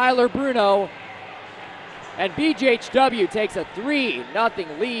shoulder of Tyler Bruno. And BGHW takes a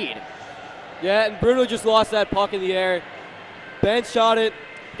 3-0 lead. Yeah, and Bruno just lost that puck in the air. Ben shot it,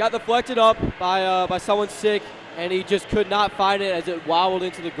 got deflected up by someone sick, and he just could not find it as it wobbled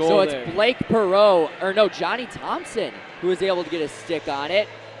into the goal. So it's there. Blake Perot, or no, Johnny Thompson, who was able to get a stick on it.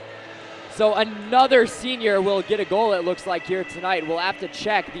 So another senior will get a goal, it looks like, here tonight. We'll have to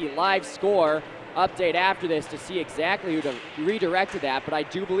check the live score update after this to see exactly who redirected that, but I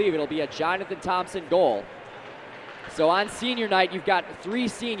do believe it'll be a Jonathan Thompson goal. So on senior night, you've got 3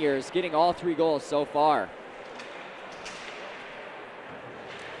 seniors getting all 3 goals so far.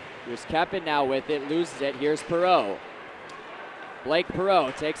 Here's Keppen now with it, loses it. Here's Perot. Blake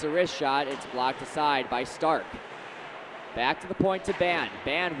Perot takes a wrist shot. It's blocked aside by Stark. Back to the point to Ban.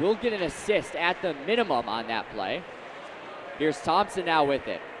 Ban will get an assist at the minimum on that play. Here's Thompson now with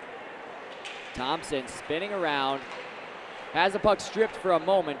it. Thompson spinning around. Has the puck stripped for a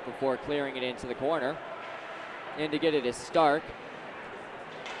moment before clearing it into the corner. In to get it is Stark.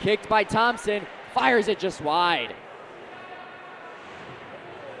 Kicked by Thompson. Fires it just wide.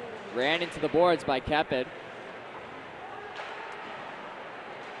 Ran into the boards by Keppen,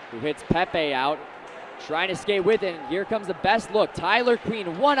 who hits Pepe out. Trying to skate with it, and here comes the best look. Tyler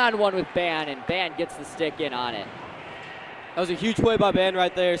Queen one-on-one with Ban, and Ban gets the stick in on it. That was a huge play by Ban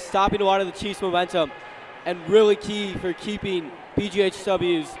right there, stopping a lot of the Chiefs' momentum, and really key for keeping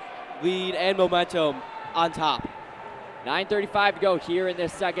BGHW's lead and momentum on top. 9:35 to go here in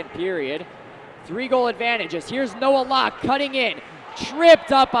this second period. 3-goal advantages. Here's Noah Locke cutting in.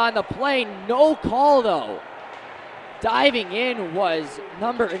 Tripped up on the play, no call though. Diving in was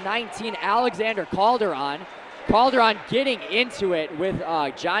number 19, Alexander Calderon. Calderon getting into it with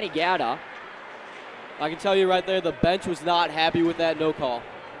Johnny Gatta. I can tell you right there, the bench was not happy with that no call.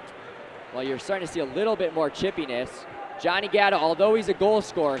 Well, you're starting to see a little bit more chippiness. Johnny Gatta, although he's a goal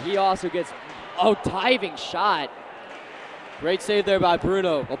scorer, he also gets a diving shot. Great save there by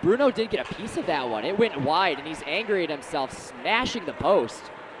Bruno. Well, Bruno did get a piece of that one. It went wide, and he's angry at himself, smashing the post.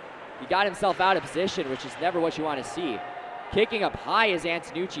 He got himself out of position, which is never what you want to see. Kicking up high is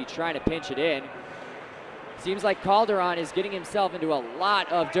Antonucci trying to pinch it in. Seems like Calderon is getting himself into a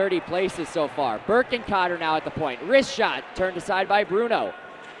lot of dirty places so far. Birkencotter now at the point. Wrist shot turned aside by Bruno.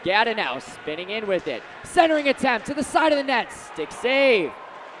 Gatta now spinning in with it. Centering attempt to the side of the net. Stick save.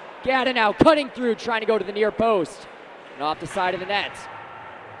 Gatta now cutting through, trying to go to the near post. And off the side of the net.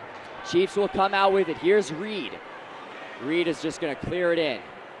 Chiefs will come out with it. Here's Reed. Reed is just going to clear it in.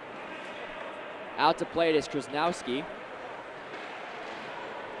 Out to play it is Krasnowski.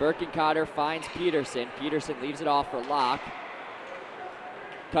 Birkencotter finds Peterson. Peterson leaves it off for Locke.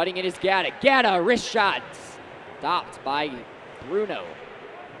 Cutting in is Gatta. Gatta, wrist shot. Stopped by Bruno.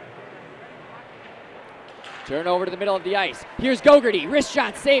 Turn over to the middle of the ice. Here's Gogarty. Wrist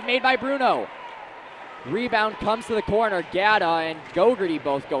shot save made by Bruno. Rebound comes to the corner. Gatta and Gogarty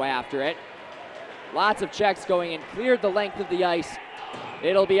both go after it. Lots of checks going in. Cleared the length of the ice.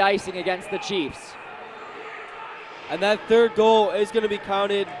 It'll be icing against the Chiefs. And that third goal is going to be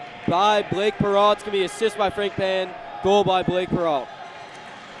counted by Blake Perot. It's going to be assist by Frank Pan. Goal by Blake Perot.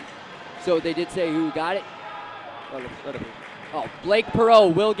 So they did say who got it? Oh, Blake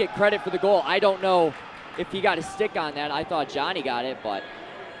Perot will get credit for the goal. I don't know if he got a stick on that. I thought Johnny got it, but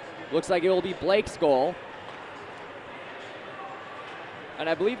looks like it will be Blake's goal. And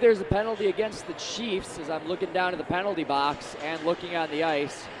I believe there's a penalty against the Chiefs as I'm looking down at the penalty box and looking on the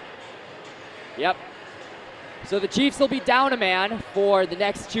ice. Yep. So the Chiefs will be down a man for the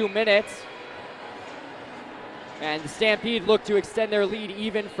next 2 minutes. And the Stampede look to extend their lead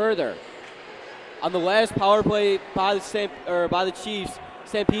even further. On the last power play by the Chiefs,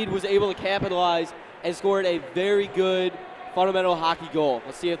 Stampede was able to capitalize and scored a very good fundamental hockey goal.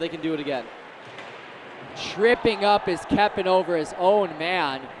 Let's see if they can do it again. Tripping up is Keppen over his own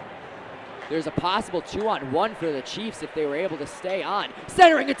man. There's a possible 2-on-1 for the Chiefs if they were able to stay on.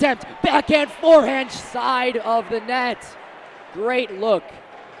 Centering attempt, backhand, forehand, side of the net. Great look.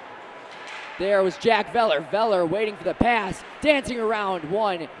 There was Jack Veller. Veller waiting for the pass, dancing around.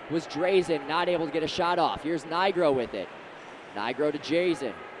 One was Drazen, not able to get a shot off. Here's Nigro with it. Nigro to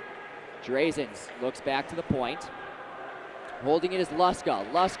Drazen. Drazen looks back to the point. Holding it is Luska.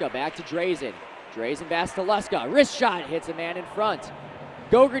 Luska back to Drazen. Drazen back to Luska. Wrist shot hits a man in front.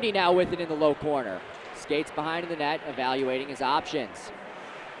 Gogarty now with it in the low corner. Skates behind the net, evaluating his options.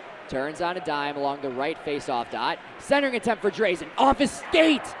 Turns on a dime along the right face-off dot. Centering attempt for Drazen. Off his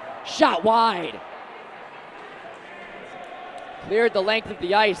skate. Shot wide. Cleared the length of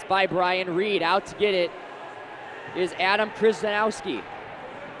the ice by Brian Reed. Out to get it is Adam Krasnowski.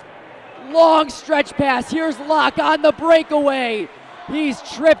 Long stretch pass. Here's Locke on the breakaway. He's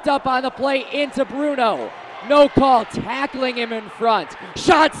tripped up on the play into Bruno. No call, tackling him in front.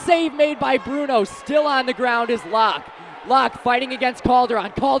 Shot save made by Bruno. Still on the ground is Locke. Locke fighting against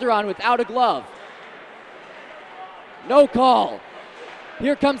Calderon. Calderon without a glove. No call.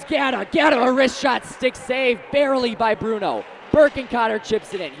 Here comes Gatta. Gatta, a wrist shot, stick save, barely by Bruno. Birkencotter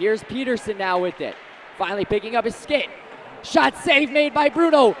chips it in. Here's Peterson now with it. Finally picking up his skate. Shot save made by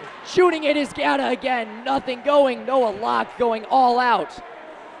Bruno. Shooting it is Gatta again. Nothing going. Noah Locke going all out.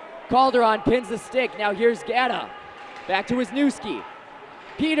 Calderon pins the stick. Now here's Gatta. Back to Wisniewski.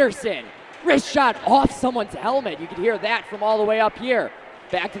 Peterson. Wrist shot off someone's helmet. You can hear that from all the way up here.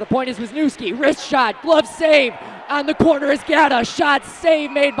 Back to the point is Wisniewski. Wrist shot. Glove save. On the corner is Gatta. Shot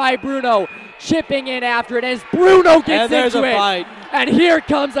save made by Bruno. Chipping in after it as Bruno gets into it. Fight. And here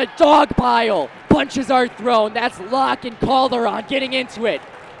comes a dog pile. Punches are thrown. That's Locke and Calderon getting into it.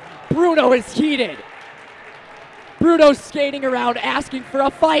 Bruno is heated. Bruno's skating around asking for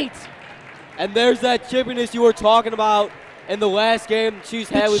a fight. And there's that chippiness you were talking about in the last game the Chiefs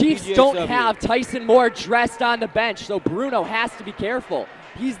had with BGHW. The Chiefs don't have Tyson Moore dressed on the bench, so Bruno has to be careful.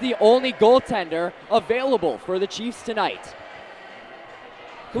 He's the only goaltender available for the Chiefs tonight.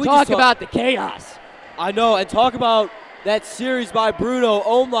 Talk about the chaos. I know, and talk about that series by Bruno.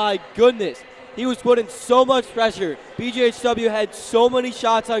 Oh my goodness. He was putting so much pressure. BGHW had so many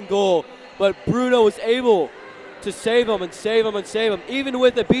shots on goal, but Bruno was able to save him and save him and save him. Even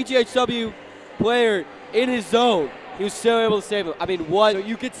with a BGHW player in his zone, he was still able to save him. I mean, what? So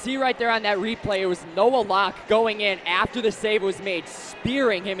you could see right there on that replay, it was Noah Locke going in after the save was made,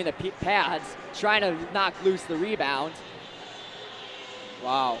 spearing him in the pads, trying to knock loose the rebound.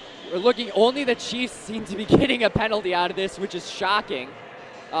 Wow. We're looking, only the Chiefs seem to be getting a penalty out of this, which is shocking.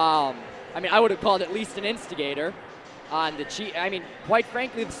 I mean, I would have called at least an instigator on the Chiefs. I mean, quite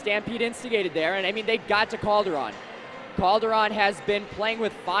frankly, the Stampede instigated there, and I mean, they got to Calderon. Calderon has been playing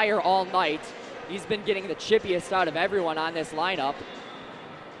with fire all night. He's been getting the chippiest out of everyone on this lineup.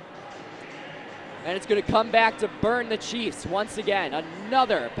 And it's going to come back to burn the Chiefs once again.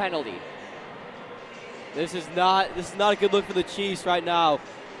 Another penalty. This is not a good look for the Chiefs right now.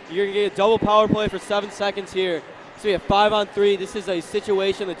 You're going to get a double power play for 7 seconds here. It's going to be a 5-on-3. This is a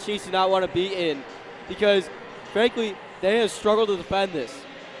situation the Chiefs do not want to be in because, frankly, they have struggled to defend this.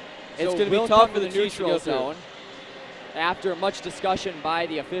 It's going to be tough for the Chiefs to go zone. After much discussion by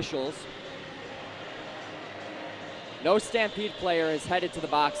the officials, no Stampede player is headed to the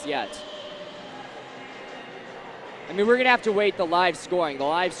box yet. I mean, we're going to have to wait the live scoring. The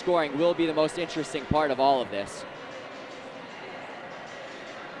live scoring will be the most interesting part of all of this.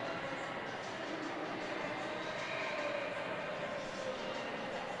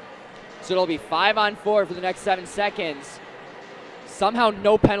 So it'll be 5-on-4 for the next 7 seconds. Somehow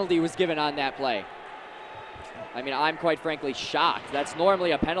no penalty was given on that play. I mean, I'm quite frankly shocked. That's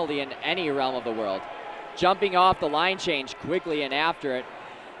normally a penalty in any realm of the world. Jumping off the line change quickly and after it.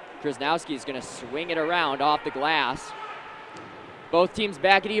 Krasnowski is going to swing it around off the glass. Both teams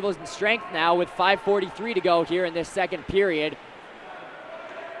back at even strength now with 5:43 to go here in this second period.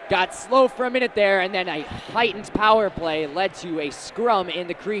 Got slow for a minute there, and then a heightened power play led to a scrum in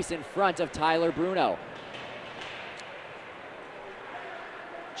the crease in front of Tyler Bruno.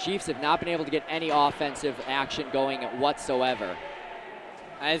 Chiefs have not been able to get any offensive action going whatsoever.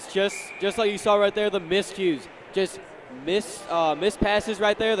 And it's just like you saw right there, the miscues. Just miss passes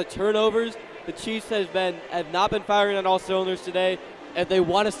right there, the turnovers. The Chiefs have not been firing on all cylinders today. If they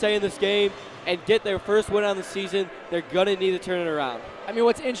want to stay in this game and get their first win on the season, they're going to need to turn it around. I mean,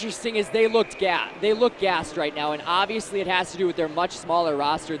 what's interesting is they look gassed right now, and obviously it has to do with their much smaller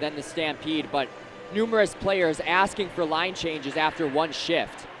roster than the Stampede, but numerous players asking for line changes after one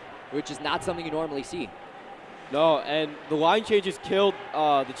shift, which is not something you normally see. No, and the line changes killed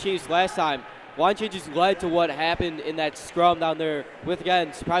the Chiefs last time. Line changes led to what happened in that scrum down there with,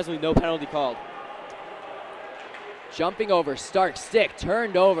 again, surprisingly no penalty called. Jumping over, Stark stick,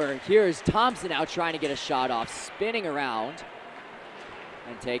 turned over. Here's Thompson now trying to get a shot off, spinning around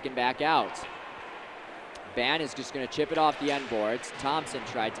and taken back out. Ban is just going to chip it off the end boards. Thompson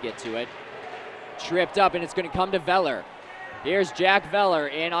tried to get to it. Tripped up, and it's going to come to Veller. Here's Jack Veller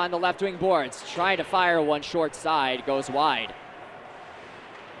in on the left wing boards, trying to fire one short side, goes wide.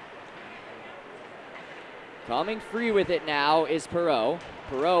 Coming free with it now is Perreault.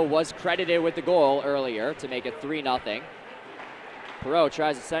 Perreault was credited with the goal earlier to make it 3-0. Perot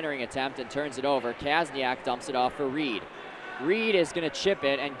tries a centering attempt and turns it over. Kazniak dumps it off for Reed. Reed is going to chip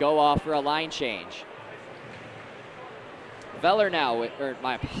it and go off for a line change. Veller now, or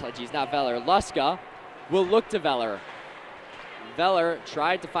my apologies, not Veller. Luska will look to Veller. Veller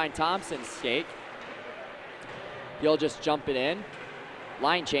tried to find Thompson's skate. He'll just jump it in.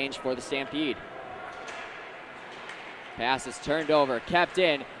 Line change for the Stampede. Pass is turned over, kept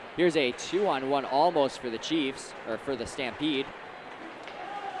in. Here's a 2-on-1 almost for the Chiefs, or for the Stampede.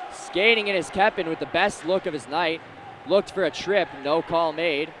 Skating in is Keppen with the best look of his night. Looked for a trip, no call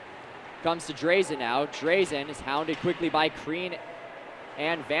made. Comes to Drazen now. Drazen is hounded quickly by Kreen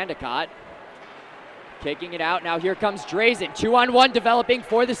and Vandekot. Kicking it out, now here comes Drazen. 2-on-1 developing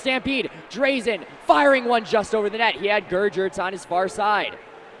for the Stampede. Drazen firing one just over the net. He had Gergerts on his far side.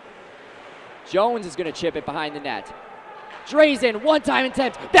 Jones is gonna chip it behind the net. Drazen, one-time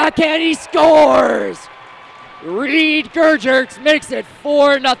attempt, backhand, he scores! Reed Gergerts makes it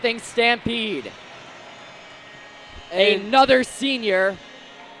 4-0 Stampede. And another senior,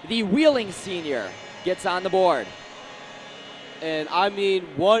 the Wheeling senior, gets on the board. And I mean,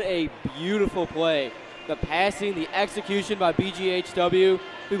 what a beautiful play. The passing, the execution by BGHW.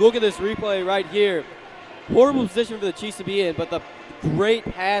 We look at this replay right here. Horrible position for the Chiefs to be in, but the great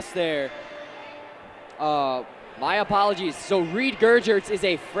pass there. My apologies. So Reed Gergerts is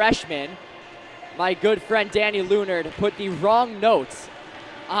a freshman. My good friend Danny Lunard put the wrong notes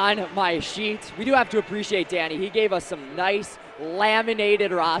on my sheet. We do have to appreciate Danny. He gave us some nice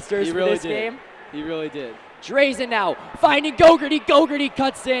laminated rosters for this game. He really did. Drazen now finding Gogarty. Gogarty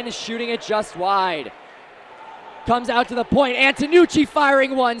cuts in, shooting it just wide. Comes out to the point. Antonucci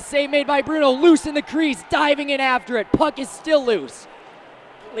firing one. Save made by Bruno. Loose in the crease. Diving in after it. Puck is still loose.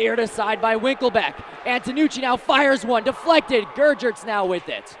 Cleared aside by Winklebeck. Antonucci now fires one. Deflected. Gergerts now with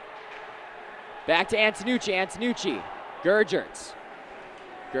it. Back to Antonucci. Antonucci. Gergerts.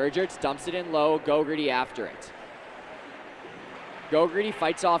 Gergerts dumps it in low. Gogarty after it. Gogarty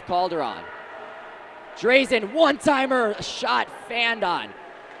fights off Calderon. Drazen, one-timer, shot fanned on.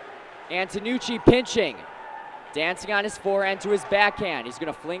 Antonucci pinching. Dancing on his forehand to his backhand. He's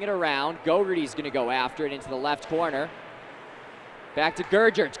going to fling it around. Gogarty's going to go after it into the left corner. Back to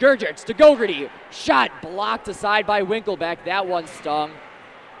Gergerts. Gergerts to Gogarty. Shot blocked aside by Winklebeck. That one stung.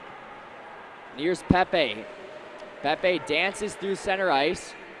 And here's Pepe. Pepe dances through center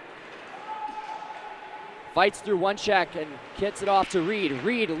ice. Fights through one check and kicks it off to Reed.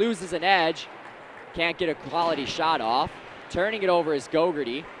 Reed loses an edge. Can't get a quality shot off. Turning it over is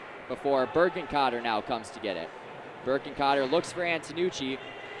Gogarty before Birkencotter now comes to get it. Birkencotter looks for Antonucci,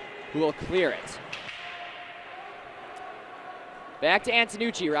 who will clear it. Back to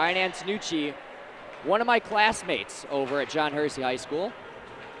Antonucci. Ryan Antonucci, one of my classmates over at John Hersey High School.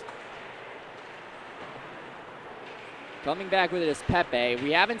 Coming back with it is Pepe.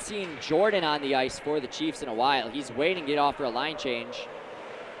 We haven't seen Jordan on the ice for the Chiefs in a while. He's waiting to get off for a line change.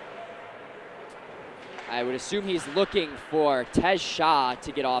 I would assume he's looking for Tej Shaw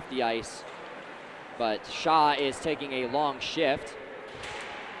to get off the ice, but Shaw is taking a long shift.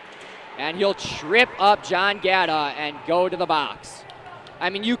 And he'll trip up John Gatta and go to the box. I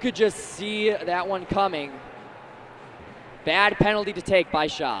mean, you could just see that one coming. Bad penalty to take by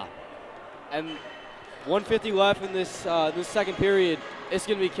Shaw. And 1:50 left in this second period. It's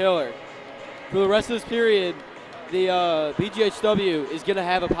going to be killer. For the rest of this period, the BGHW is going to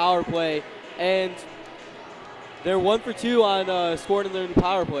have a power play, and they're 1 for 2 on scoring in their new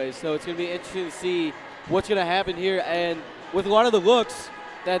power plays. So it's going to be interesting to see what's going to happen here. And with a lot of the looks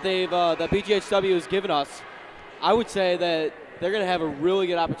that that BGHW has given us, I would say that they're going to have a really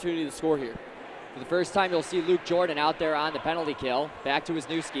good opportunity to score here. For the first time, you'll see Luke Jordan out there on the penalty kill. Back to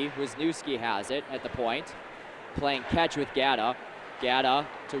Wisniewski. Wisniewski has it at the point. Playing catch with Gatta. Gatta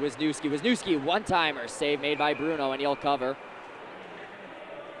to Wisniewski. Wisniewski, one-timer. Save made by Bruno, and he'll cover.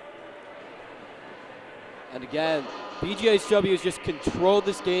 And again, BGHW has just controlled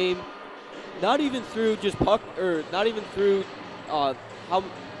this game, not even through just puck, or not even through how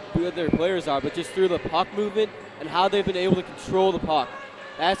good their players are, but just through the puck movement and how they've been able to control the puck.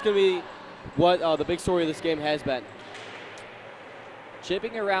 That's going to be what the big story of this game has been.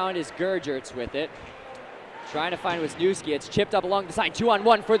 Chipping around is Gergerts with it. Trying to find Wisniewski. It's chipped up along the side.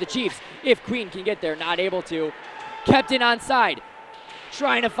 2-on-1 for the Chiefs. If Queen can get there, not able to. Kept in onside.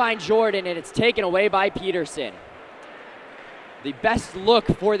 Trying to find Jordan, and it's taken away by Peterson. The best look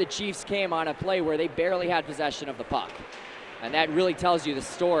for the Chiefs came on a play where they barely had possession of the puck. And that really tells you the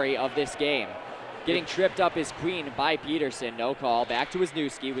story of this game. Getting tripped up is Queen by Peterson. No call. Back to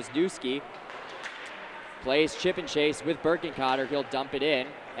Wisniewski. Wisniewski plays chip and chase with Birkencotter. He'll dump it in.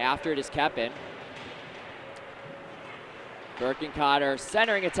 After it is Keppen. Birkencotter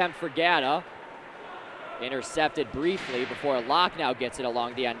centering attempt for Gatta. Intercepted briefly before Locknow gets it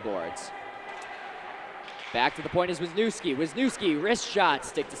along the end boards. Back to the point is Wisniewski. Wisniewski, wrist shot,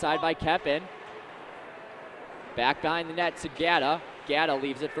 sticked aside by Keppen. Back behind the net to Gatta. Gatta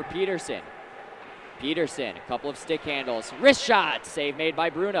leaves it for Peterson. Peterson, a couple of stick handles. Wrist shot, save made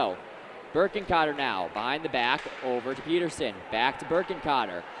by Bruno. Birkencotter now, behind the back, over to Peterson. Back to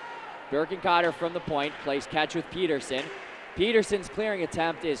Birkencotter. Birkencotter from the point, plays catch with Peterson. Peterson's clearing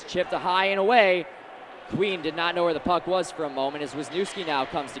attempt is chipped high and away. Queen did not know where the puck was for a moment as Wisniewski now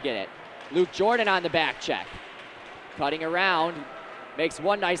comes to get it. Luke Jordan on the back check. Cutting around, makes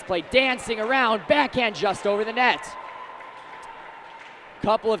one nice play, dancing around, backhand just over the net.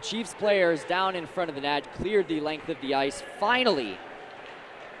 Couple of Chiefs players down in front of the net, cleared the length of the ice finally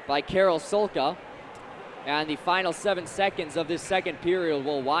by Karol Sulka. And the final 7 seconds of this second period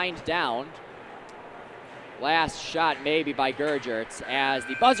will wind down. Last shot maybe by Gergerts as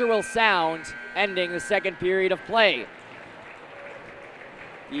the buzzer will sound, ending the second period of play.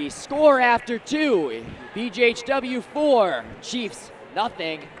 The score after 2, BGHW 4, Chiefs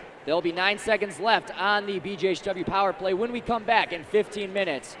nothing. There'll be 9 seconds left on the BGHW power play when we come back in 15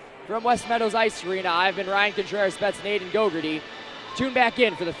 minutes. From West Meadows Ice Arena, I've been Ryan Contreras-Betts and Aiden Gogarty. Tune back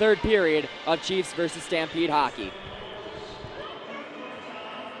in for the third period of Chiefs versus Stampede hockey.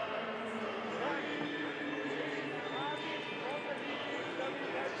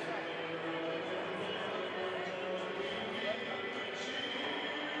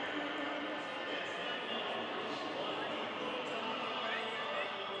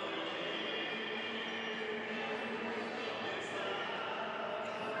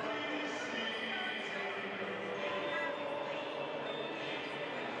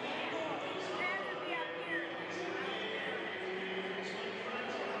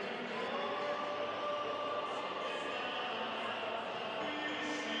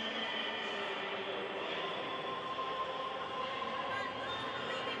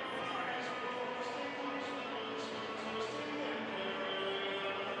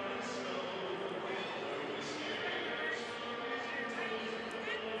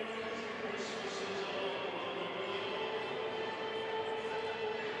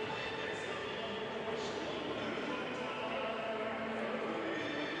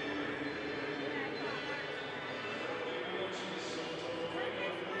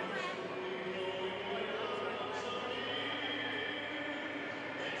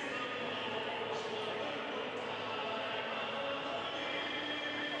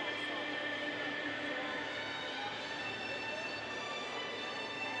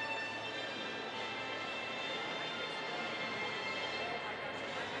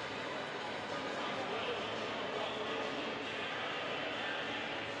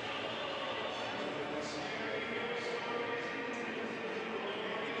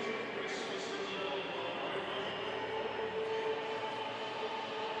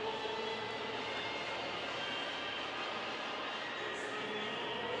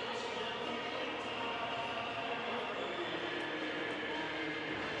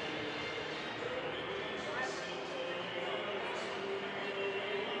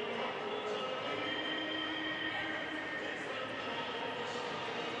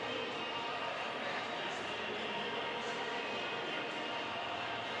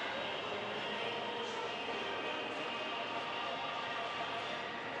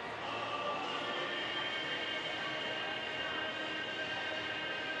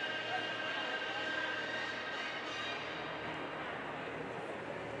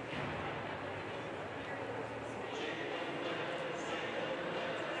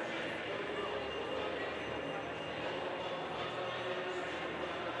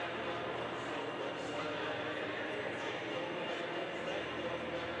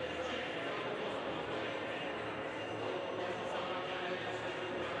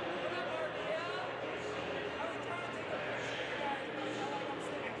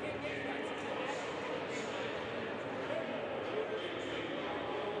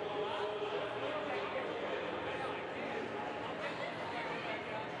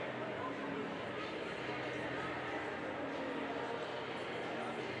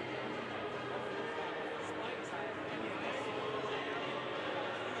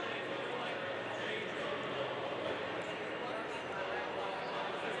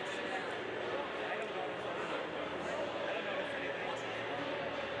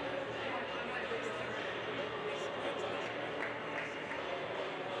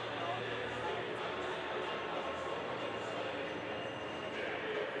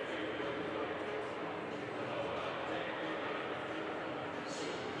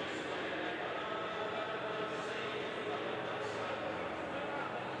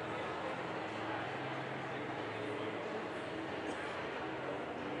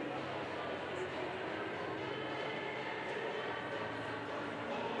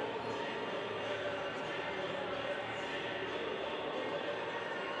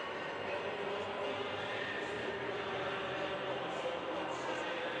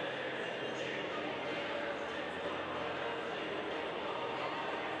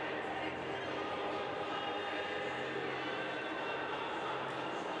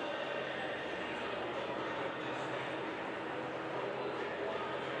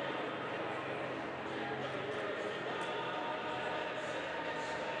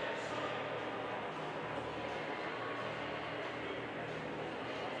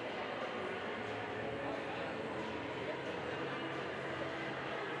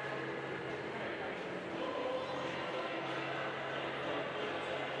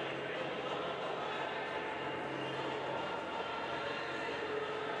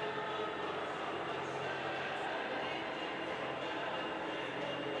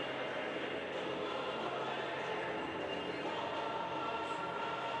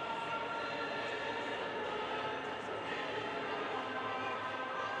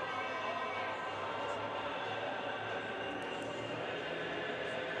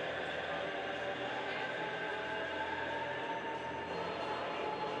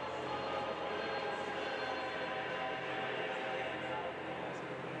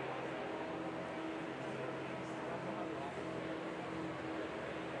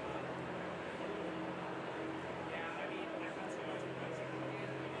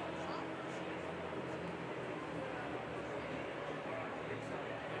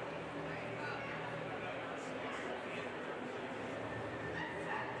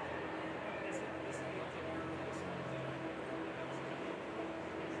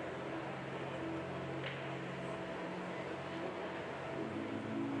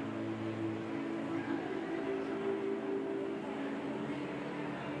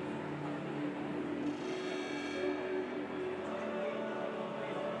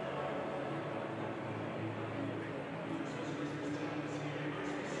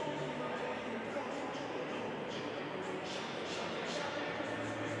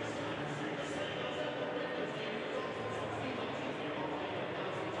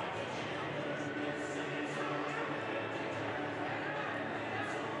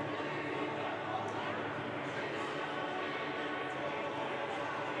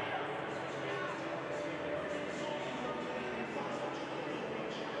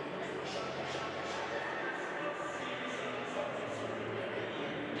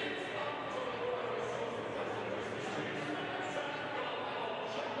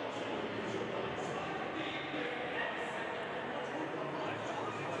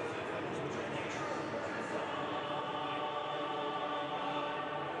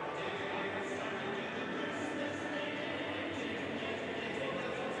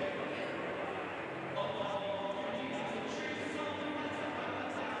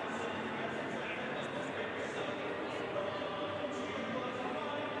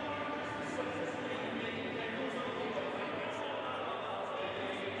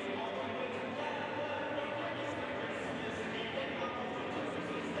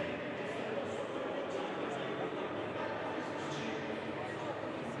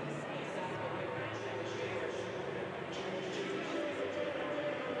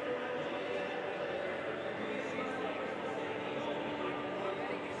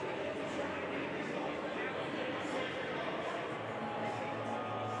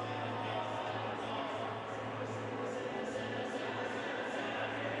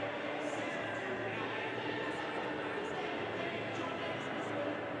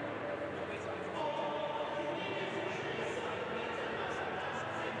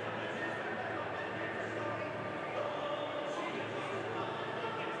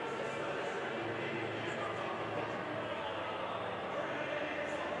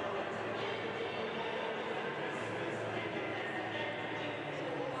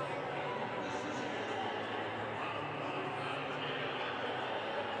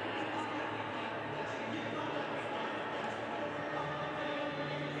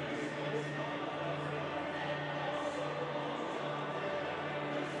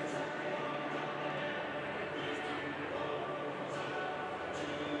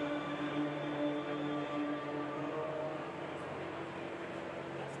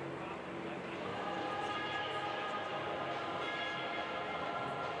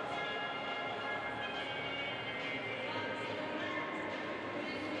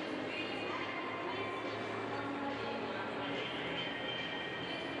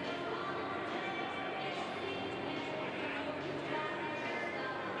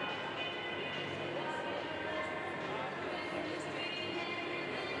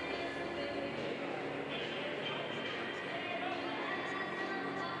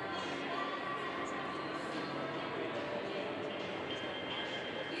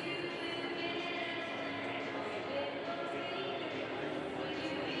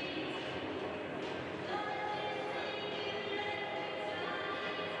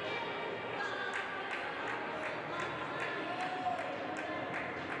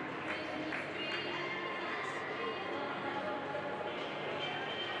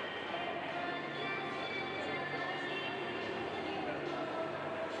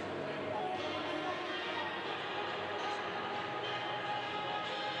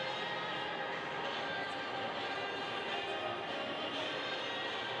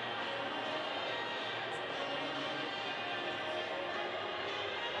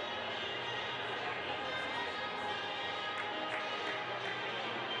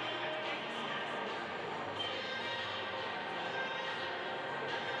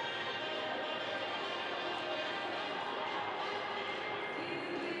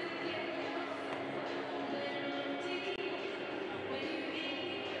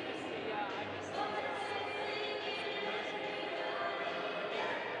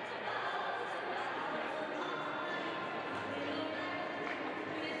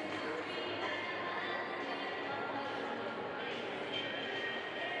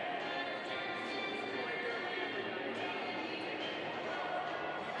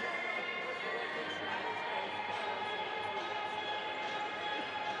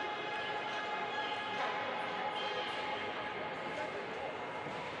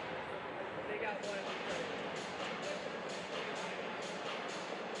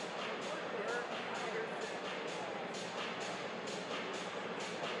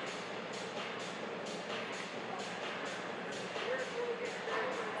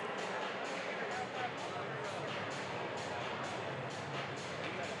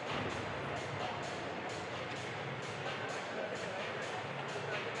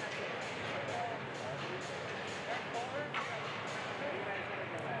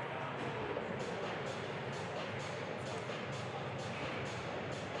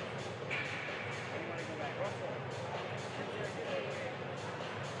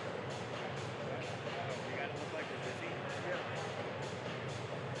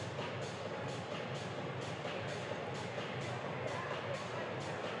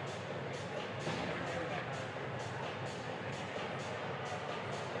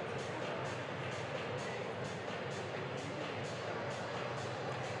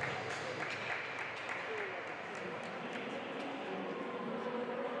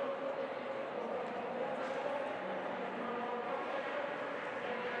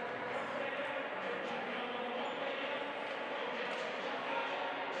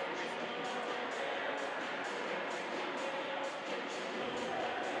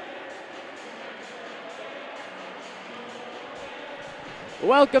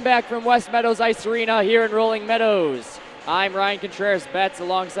 Welcome back from West Meadows Ice Arena here in Rolling Meadows. I'm Ryan Contreras-Betts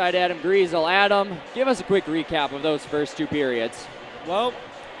alongside Adam Griesel. Adam, give us a quick recap of those first two periods. Well,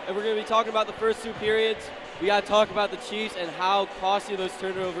 if we're going to be talking about the first two periods, we got to talk about the Chiefs and how costly those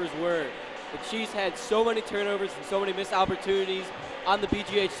turnovers were. The Chiefs had so many turnovers and so many missed opportunities on the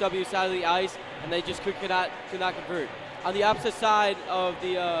BGHW side of the ice, and they just could not convert. On the opposite side of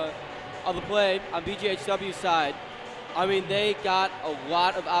the play, on BGHW side, I mean, they got a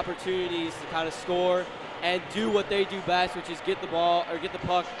lot of opportunities to kind of score and do what they do best, which is get the ball or get the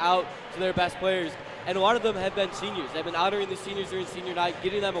puck out to their best players. And a lot of them have been seniors. They've been honoring the seniors during senior night,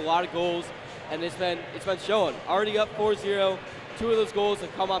 getting them a lot of goals, and it's been showing. Already up 4-0. Two of those goals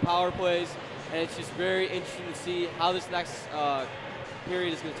have come on power plays, and it's just very interesting to see how this next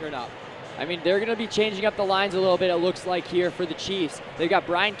period is going to turn out. I mean, they're going to be changing up the lines a little bit, it looks like, here for the Chiefs. They've got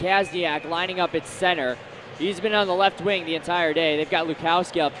Brian Kazniak lining up at center. He's been on the left wing the entire day. They've got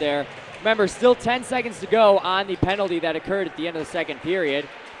Lukowski up there. Remember, still 10 seconds to go on the penalty that occurred at the end of the second period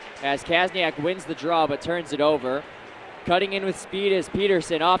as Kazniak wins the draw but turns it over. Cutting in with speed is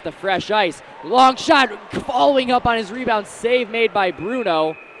Peterson off the fresh ice. Long shot, following up on his rebound. Save made by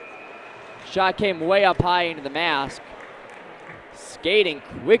Bruno. Shot came way up high into the mask. Skating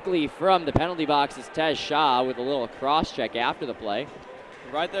quickly from the penalty box is Tez Shaw with a little cross check after the play.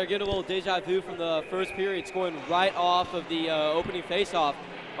 Right there, getting a little deja vu from the first period, scoring right off of the opening faceoff.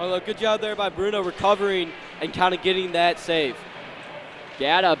 Good job there by Bruno recovering and kind of getting that save.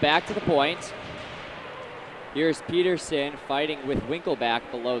 Gatta back to the point. Here's Peterson fighting with Winkleback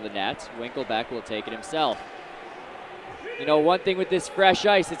below the net. Winkleback will take it himself. You know, one thing with this fresh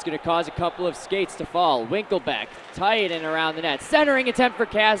ice, it's going to cause a couple of skates to fall. Winkleback tight and around the net. Centering attempt for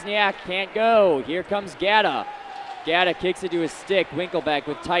Kazniak, can't go. Here comes Gatta. Gatta kicks it to his stick. Winkleback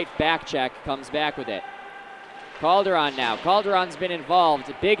with tight back check comes back with it. Calderon now. Calderon's been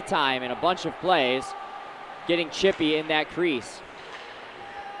involved big time in a bunch of plays, getting chippy in that crease.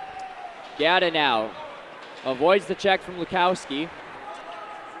 Gatta now avoids the check from Lukowski.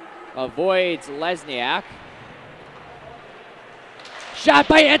 Avoids Lesniak. Shot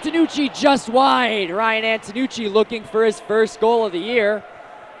by Antonucci just wide. Ryan Antonucci looking for his first goal of the year.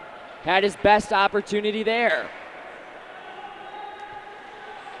 Had his best opportunity there.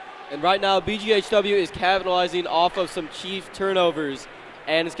 And right now, BGHW is capitalizing off of some Chiefs turnovers.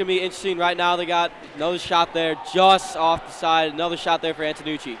 And it's going to be interesting. Right now, they got another shot there just off the side. Another shot there for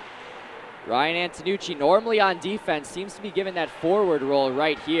Antonucci. Ryan Antonucci, normally on defense, seems to be given that forward role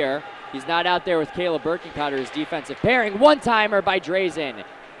right here. He's not out there with Caleb Birkencutter, his defensive pairing. One-timer by Drazen.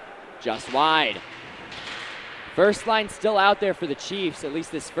 Just wide. First line still out there for the Chiefs, at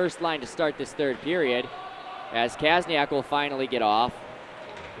least this first line to start this third period, as Kazniak will finally get off.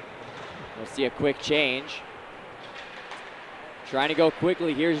 We'll see a quick change. Trying to go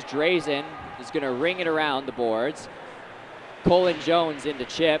quickly. Here's Drazen. He's going to ring it around the boards. Colin Jones into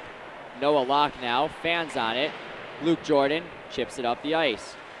chip. Noah Locke now. Fans on it. Luke Jordan chips it up the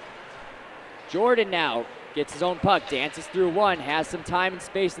ice. Jordan now gets his own puck. Dances through one. Has some time and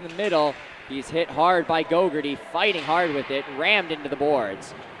space in the middle. He's hit hard by Gogarty. Fighting hard with it. Rammed into the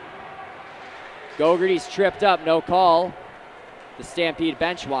boards. Gogarty's tripped up. No call. The Stampede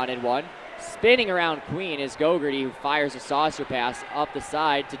bench wanted one. Spinning around Queen is Gogarty, who fires a saucer pass up the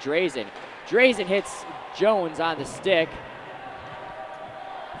side to Drazen. Drazen hits Jones on the stick.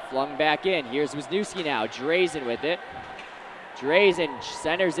 flung back in. Here's Wisniewski now. Drazen with it. Drazen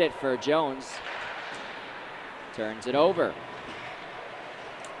centers it for Jones. Turns it over.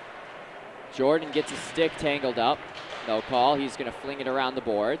 Jordan gets a stick tangled up. No call. He's going to fling it around the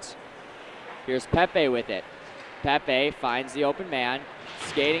boards. Here's Pepe with it. Pepe finds the open man.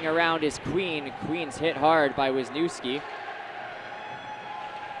 Skating around is Queen. Queen's hit hard by Wisniewski.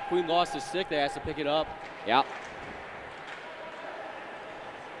 Queen lost his stick. They has to pick it up. Yep.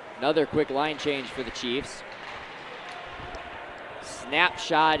 Another quick line change for the Chiefs. Snap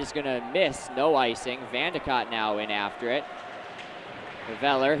shot is going to miss. No icing. Vandekot now in after it.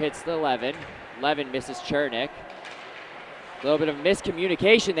 Veller hits the Levin. Levin misses Chernick. A little bit of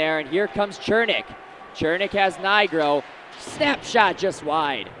miscommunication there, and here comes Chernick. Chernick has Nigro. Snap shot just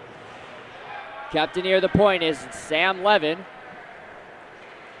wide. Kept near the point is Sam Levin.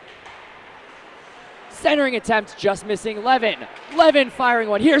 Centering attempt just missing Levin. Levin firing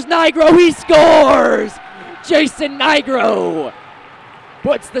one. Here's Nigro. He scores! Jason Nigro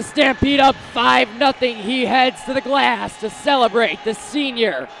puts the Stampede up 5-0. He heads to the glass to celebrate the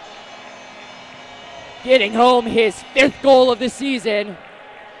senior getting home his 5th goal of the season.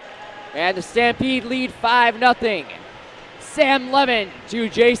 And the Stampede lead 5-0. Sam Levin to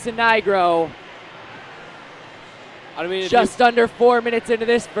Jason Nigro. I mean, just under 4 minutes into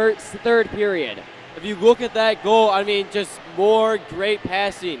this third period. If you look at that goal, I mean, just more great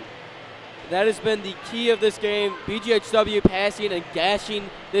passing. That has been the key of this game. BGHW passing and gashing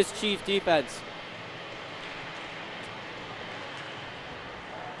this Chiefs defense.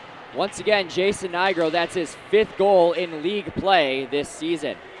 Once again, Jason Nigro, that's his 5th goal in league play this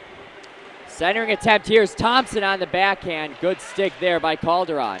season. Centering attempt, here's Thompson on the backhand. Good stick there by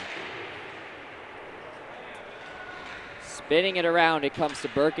Calderon. Spinning it around, it comes to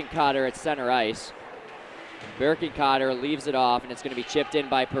Birkencotter at center ice. Birkencotter leaves it off, and it's going to be chipped in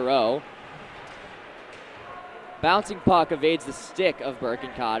by Perreault. Bouncing puck evades the stick of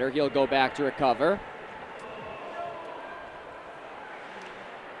Birkencotter. He'll go back to recover.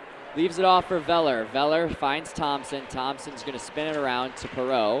 Leaves it off for Veller. Veller finds Thompson. Thompson's going to spin it around to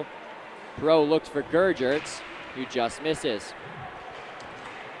Perreault. Perreault looks for Gergerts, who just misses.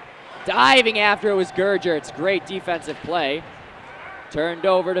 Diving after it was Gergerts. Great defensive play. Turned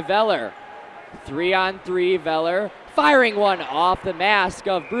over to Veller. 3-on-3, Veller firing one off the mask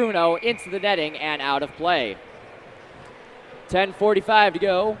of Bruno into the netting and out of play. 10:45 to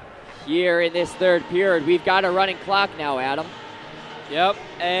go here in this third period. We've got a running clock now, Adam. Yep,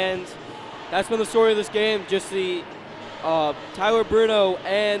 and that's been the story of this game. Just the Tyler Bruno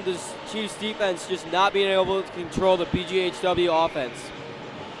and the Chiefs defense just not being able to control the BGHW offense.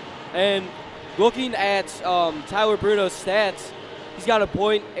 And looking at Tyler Bruno's stats, he's got a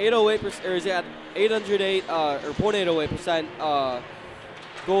 .808%, or he's got 808 or .808%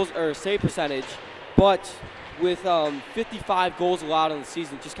 goals or save percentage, but with 55 goals allowed in the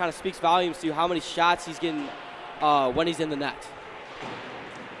season, just kind of speaks volumes to how many shots he's getting when he's in the net.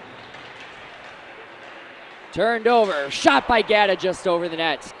 Turned over, shot by Gatta just over the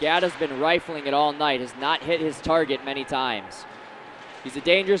net. Gatta's been rifling it all night, has not hit his target many times. He's a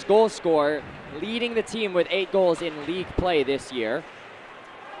dangerous goal scorer, leading the team with 8 goals in league play this year.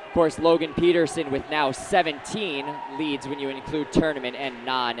 Of course, Logan Peterson with now 17 leads when you include tournament and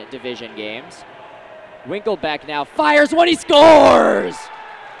non-division games. Winklebeck now fires one, he scores!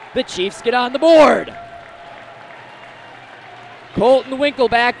 The Chiefs get on the board. Colton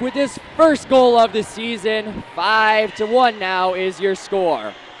Winkleback with his first goal of the season. 5-1 now is your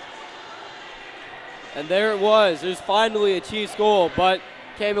score. And there it was. There's finally a Chiefs goal, but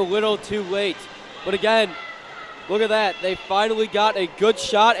came a little too late. But again, look at that. They finally got a good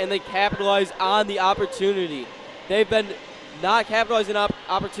shot, and they capitalized on the opportunity. They've been not capitalizing on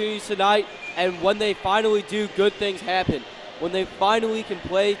opportunities tonight, and when they finally do, good things happen. When they finally can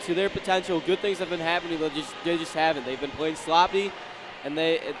play to their potential, good things have been happening. They just haven't. They've been playing sloppy, and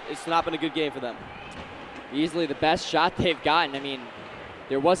it's not been a good game for them. Easily the best shot they've gotten. I mean,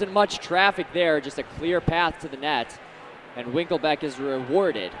 there wasn't much traffic there, just a clear path to the net, and Winklebeck is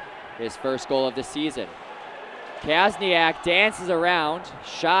rewarded his first goal of the season. Kazniak dances around.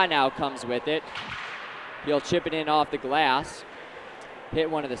 Shaw now comes with it. He'll chip it in off the glass. Hit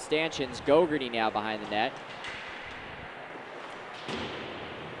one of the stanchions. Gogarty now behind the net.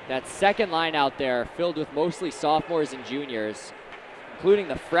 That second line out there filled with mostly sophomores and juniors, including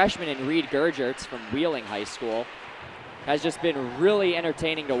the freshman in Reed Gergerts from Wheeling High School, has just been really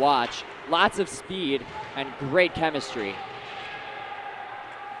entertaining to watch. Lots of speed and great chemistry.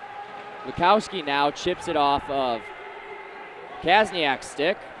 Lukowski now chips it off of Kazniak's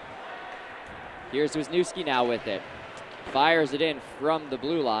stick. Here's Wisniewski now with it. Fires it in from the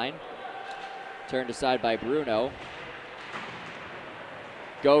blue line. Turned aside by Bruno.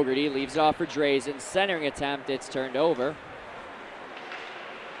 Gogarty leaves it off for Drazen. Centering attempt, it's turned over.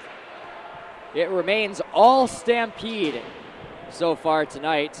 It remains all Stampede so far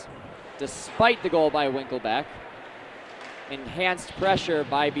tonight, despite the goal by Winklebeck. Enhanced pressure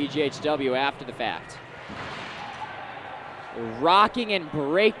by BGHW after the fact. Rocking and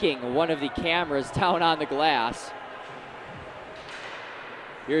breaking one of the cameras down on the glass.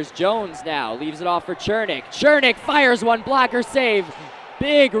 Here's Jones now, leaves it off for Chernick. Chernick fires one, blocker save.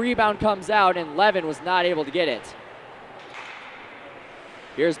 Big rebound comes out, and Levin was not able to get it.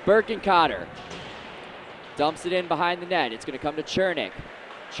 Here's Birkencotter. Dumps it in behind the net. It's going to come to Chernick.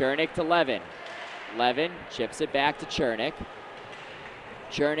 Chernick to Levin. Levin chips it back to Chernick.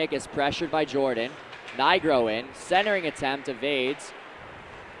 Chernick is pressured by Jordan. Nigro in. Centering attempt, evades.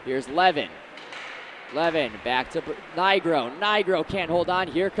 Here's Levin. Levin back to Nigro. Nigro can't hold on.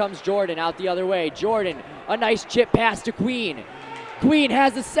 Here comes Jordan out the other way. Jordan, a nice chip pass to Queen. Queen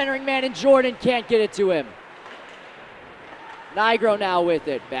has the centering man, and Jordan can't get it to him. Nigro now with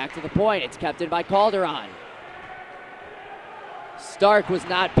it. Back to the point. It's kept in by Calderon. Stark was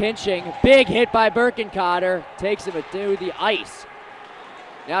not pinching. Big hit by Birkencotter. Takes him to the ice.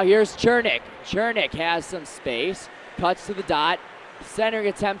 Now here's Chernick. Chernick has some space. Cuts to the dot. Centering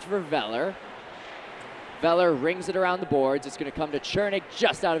attempt for Veller. Veller rings it around the boards. It's going to come to Chernick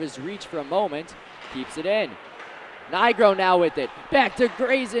just out of his reach for a moment. Keeps it in. Nigro now with it. Back to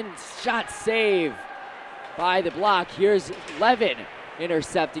Grazen. Shot save by the block. Here's Levin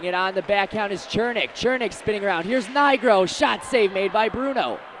intercepting it. On the backhand is Chernick. Chernick spinning around. Here's Nigro. Shot save made by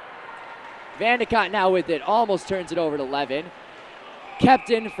Bruno. Vandekot now with it. Almost turns it over to Levin.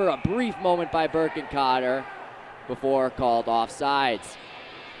 Kept in for a brief moment by Birkencotter before called offsides.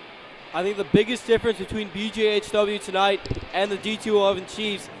 I think the biggest difference between BGHW tonight and the D211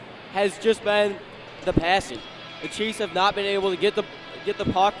 Chiefs has just been the passing. The Chiefs have not been able to get the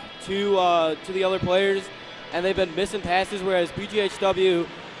puck to the other players, and they've been missing passes, whereas BGHW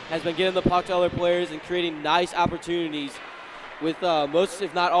has been getting the puck to other players and creating nice opportunities with most,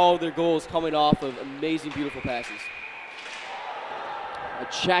 if not all, of their goals coming off of amazing, beautiful passes. A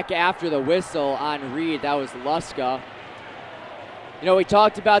check after the whistle on Reed. That was Luska. You know, we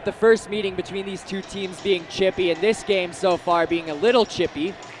talked about the first meeting between these two teams being chippy, and this game so far being a little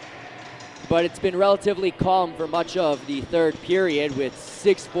chippy. But it's been relatively calm for much of the third period with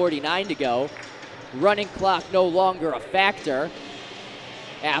 6:49 to go. Running clock no longer a factor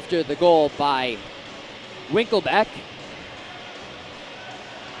after the goal by Winklebeck.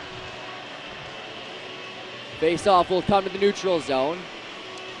 Face-off will come to the neutral zone.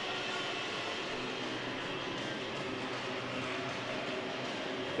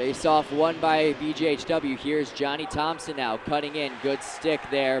 Face-off won by BGHW. Here's Johnny Thompson now cutting in. Good stick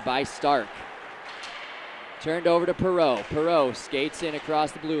there by Stark. Turned over to Perot. Perot skates in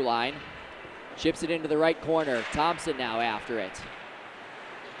across the blue line. Chips it into the right corner. Thompson now after it.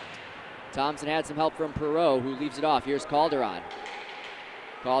 Thompson had some help from Perot, who leaves it off. Here's Calderon.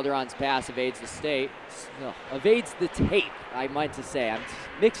 Calderon's pass evades evades the tape, I meant to say. I'm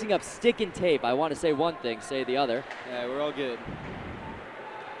mixing up stick and tape. I want to say one thing, say the other. Yeah, we're all good.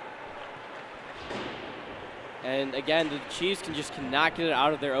 And again, the Chiefs cannot get it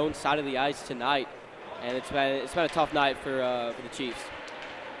out of their own side of the ice tonight, and it's been a tough night for the Chiefs.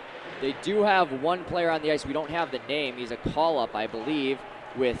 They do have one player on the ice. We don't have the name. He's a call-up, I believe,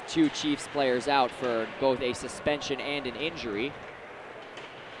 with two Chiefs players out for both a suspension and an injury.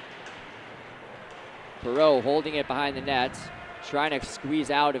 Perot holding it behind the net, trying to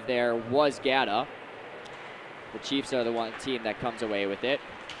squeeze out of there was Gata. The Chiefs are the one team that comes away with it.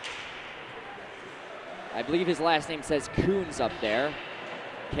 I believe his last name says Coons up there.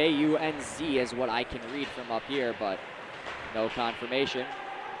 K-U-N-Z is what I can read from up here, but no confirmation.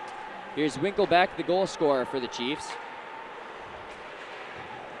 Here's Winklebeck, the goal scorer for the Chiefs.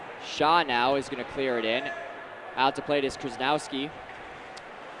 Shaw now is going to clear it in. Out to play it is Krasnowski.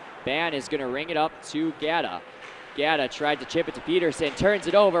 Ban is going to ring it up to Gata. Gata tried to chip it to Peterson, turns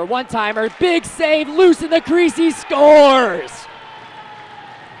it over. One-timer, big save, loose in the crease, he scores!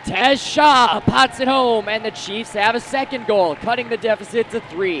 Tez Shaw pots it home, and the Chiefs have a second goal, cutting the deficit to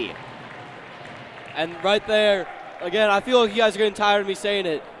 3. And right there, again, I feel like you guys are getting tired of me saying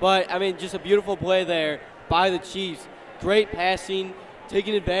it, but I mean, just a beautiful play there by the Chiefs. Great passing,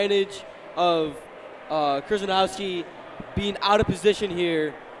 taking advantage of Krasnowski being out of position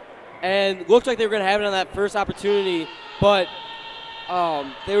here, and looked like they were going to have it on that first opportunity, but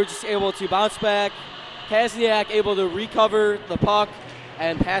they were just able to bounce back. Kazniak able to recover the puck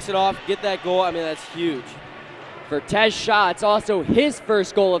and pass it off, get that goal. I mean, that's huge. For Tej Shaw, it's also his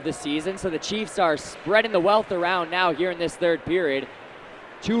first goal of the season, so the Chiefs are spreading the wealth around now here in this third period.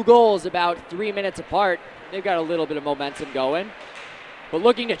 2 goals about 3 minutes apart. They've got a little bit of momentum going. But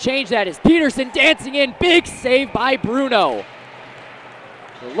looking to change that is Peterson dancing in. Big save by Bruno.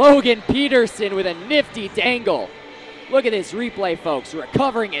 Logan Peterson with a nifty dangle. Look at this replay, folks.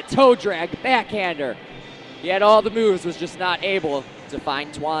 Recovering it, toe drag, backhander. He had all the moves, was just not able to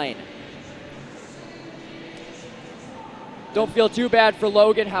find Twine. Don't feel too bad for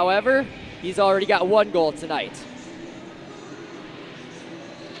Logan, however. He's already got 1 goal tonight.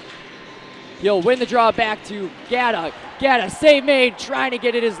 He'll win the draw back to Gatta. Gatta, save made, trying to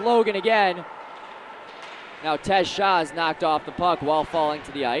get it as Logan again. Now Tej Shaw is knocked off the puck while falling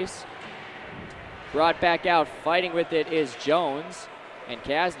to the ice. Brought back out, fighting with it is Jones and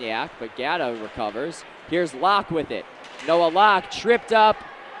Kazniak, but Gatta recovers. Here's Locke with it. Noah Locke tripped up,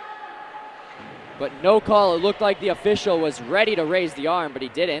 but no call. It looked like the official was ready to raise the arm, but he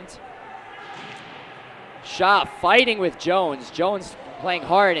didn't. Shaw fighting with Jones. Jones playing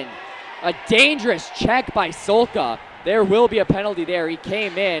hard, and a dangerous check by Solka. There will be a penalty there. He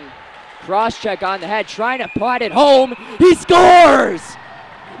came in, cross check on the head, trying to pot it home. He scores!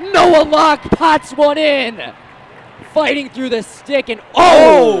 Noah Locke pots one in. Fighting through the stick, and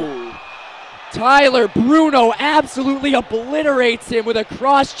Tyler Bruno absolutely obliterates him with a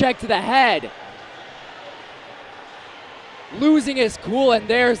cross check to the head. Losing his cool, and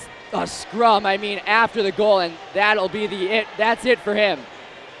there's a scrum, after the goal, and that'll be that's it for him.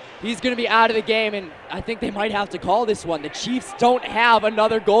 He's going to be out of the game, and I think they might have to call this one. The Chiefs don't have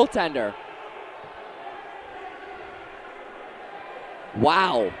another goaltender.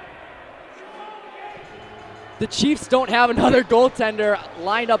 Wow. The Chiefs don't have another goaltender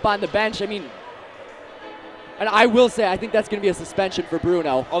lined up on the bench. And I will say, I think that's going to be a suspension for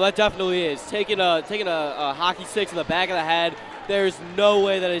Bruno. Oh, that definitely is. Taking a hockey stick to the back of the head, there's no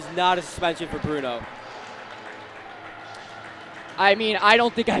way that is not a suspension for Bruno. I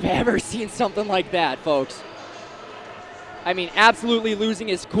don't think I've ever seen something like that, folks. Absolutely losing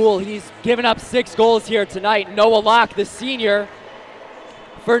his cool. He's given up 6 goals here tonight. Noah Locke, the senior.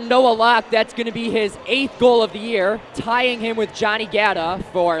 For Noah Locke, that's going to be his 8th goal of the year, tying him with Johnny Gatta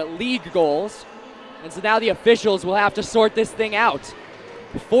for league goals. And so now the officials will have to sort this thing out.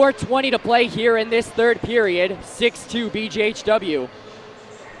 4:20 to play here in this third period. 6-2 BGHW.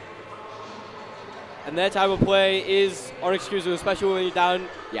 And that type of play is unexcusable, especially when you're down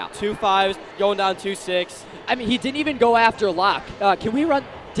 2-5, going down 2-6. He didn't even go after Locke. Can we run?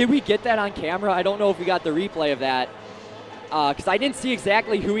 Did we get that on camera? I don't know if we got the replay of that. Because I didn't see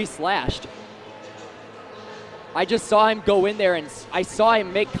exactly who he slashed. I just saw him go in there, and I saw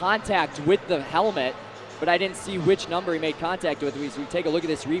him make contact with the helmet, but I didn't see which number he made contact with. So we take a look at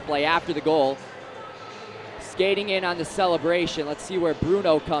this replay after the goal. Skating in on the celebration. Let's see where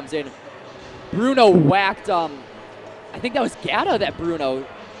Bruno comes in. Bruno whacked, I think that was Gatta that Bruno.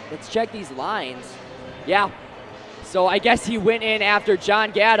 Let's check these lines. Yeah. So I guess he went in after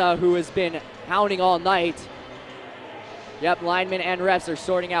John Gatta, who has been hounding all night. Yep, linemen and refs are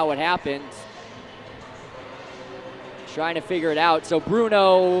sorting out what happened. Trying to figure it out. So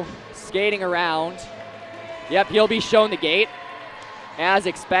Bruno skating around. Yep, he'll be shown the gate, as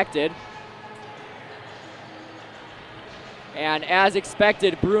expected. And as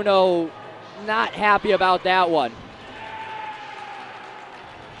expected, Bruno not happy about that one.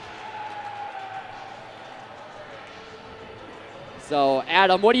 So,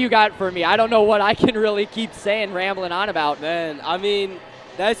 Adam, what do you got for me? I don't know what I can really keep saying, rambling on about. Man,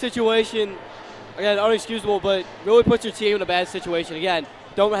 that situation, again, unexcusable, but really puts your team in a bad situation. Again,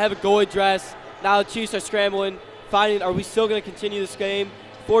 don't have a goal address. Now the Chiefs are scrambling, finding, are we still going to continue this game?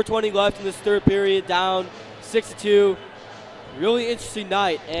 4:20 left in this third period, down 6-2. Really interesting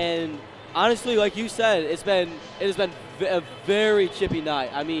night, and honestly, like you said, it has been a very chippy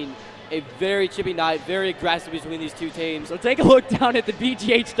night. A very chippy night, very aggressive between these two teams. So take a look down at the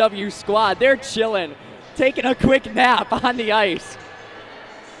BGHW squad. They're chilling, taking a quick nap on the ice.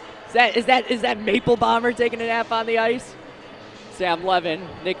 Is that Maple Bomber taking a nap on the ice? Sam Levin,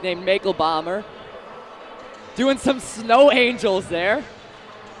 nicknamed Maple Bomber, doing some snow angels there.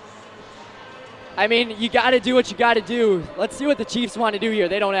 You got to do what you got to do. Let's see what the Chiefs want to do here.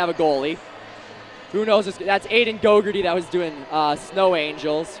 They don't have a goalie. Who knows? That's Aiden Gogarty that was doing snow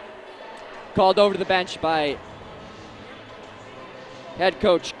angels. Called over to the bench by head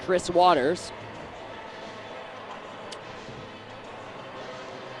coach Chris Waters.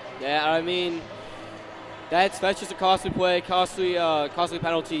 Yeah, that's just a costly play, costly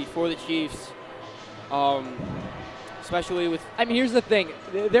penalty for the Chiefs. Especially with. Here's the thing: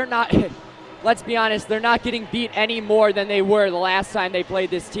 they're not. let's be honest, they're not getting beat any more than they were the last time they played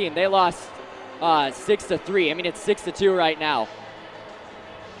this team. They lost 6-3. I mean, it's 6-2 right now.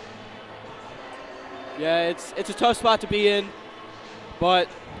 Yeah, it's a tough spot to be in, but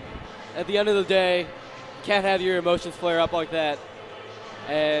at the end of the day, you can't have your emotions flare up like that.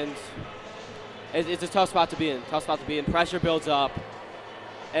 And it's a tough spot to be in. Tough spot to be in. Pressure builds up.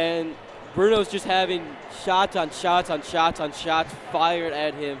 And Bruno's just having shots on shots on shots on shots fired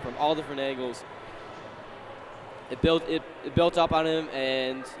at him from all different angles. It built up on him,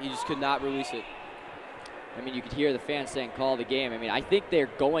 and he just could not release it. I mean, you could hear the fans saying, call the game. I mean, I think they're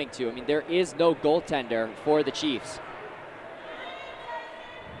going to. I mean, there is no goaltender for the Chiefs.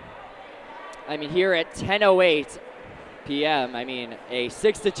 I mean, here at 10:08 p.m., I mean, a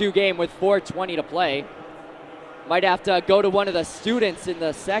 6-2 game with 4:20 to play. Might have to go to one of the students in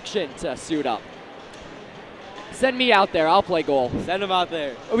the section to suit up. Send me out there. I'll play goal. Send him out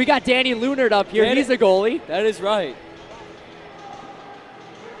there. Oh, we got Danny Lunard up here. He's a goalie. That is right.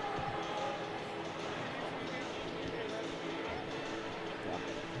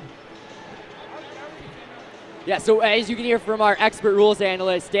 Yeah, so as you can hear from our expert rules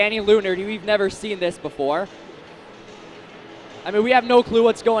analyst, Danny Lunard, we've never seen this before. I mean, we have no clue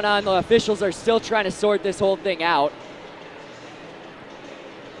what's going on. The officials are still trying to sort this whole thing out.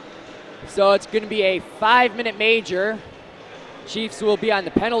 So it's going to be a 5-minute major. Chiefs will be on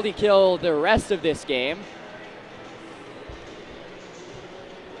the penalty kill the rest of this game.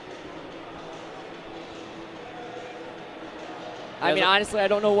 I mean, honestly, I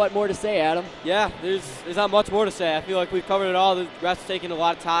don't know what more to say, Adam. Yeah, there's not much more to say. I feel like we've covered it all. The ref's taking a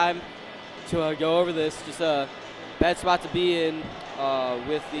lot of time to go over this. Just a bad spot to be in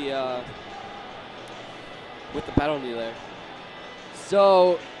with the penalty there.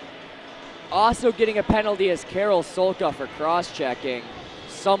 So, also getting a penalty is Carol Solka for cross-checking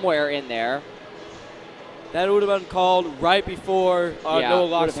somewhere in there. That would have been called right before Noah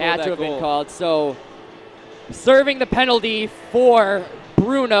Locke would have had to have goal. been called. So, serving the penalty for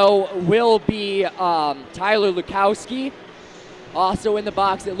Bruno will be Tyler Lukowski. Also in the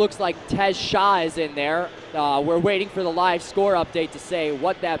box, it looks like Tej Shah is in there. We're waiting for the live score update to say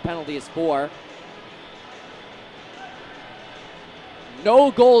what that penalty is for.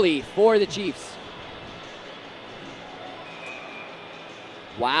 No goalie for the Chiefs.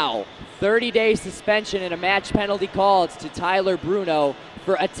 Wow. 30-day suspension and a match penalty called to Tyler Bruno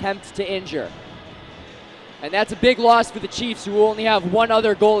for attempt to injure. And that's a big loss for the Chiefs, who only have one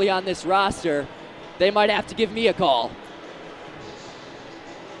other goalie on this roster. They might have to give me a call.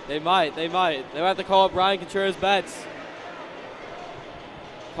 They might. They might have to call up Brian Contreras-Betts.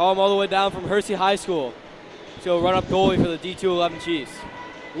 Call him all the way down from Hersey High School. So run up goalie for the D211 Chiefs.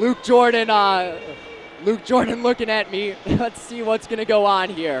 Luke Jordan looking at me. Let's see what's going to go on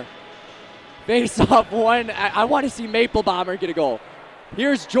here. Face off one. I want to see Maple Bomber get a goal.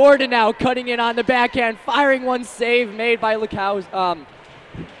 Here's Jordan now cutting in on the backhand, firing one save made by Lukowski.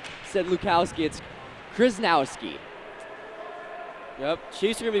 Said Lukowski, it's Krasnowski. Yep,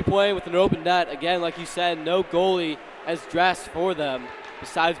 Chiefs are going to be playing with an open net. Again, like you said, no goalie has dressed for them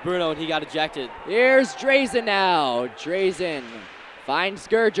besides Bruno, and he got ejected. Here's Drazen now. Drazen finds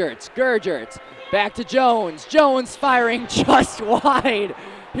Gergerts. Gergerts back to Jones. Jones firing just wide.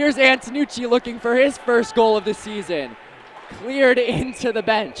 Here's Antonucci looking for his first goal of the season. Cleared into the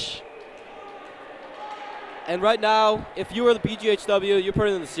bench. And right now, if you are the BGHW, you're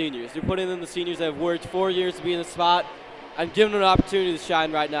putting in the seniors. You're putting in the seniors that have worked 4 years to be in the spot. I'm giving them an opportunity to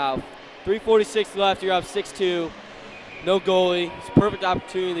shine right now. 3:46 left, you're up 6-2. No goalie. It's a perfect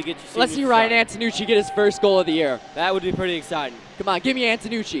opportunity to get your seniors. Let's see Ryan Antonucci get his first goal of the year. That would be pretty exciting. Come on, give me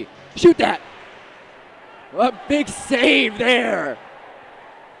Antonucci. Shoot that. A big save there.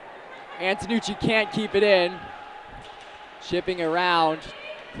 Antonucci can't keep it in. Chipping around,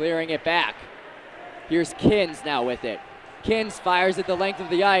 clearing it back. Here's Kins now with it. Kins fires at the length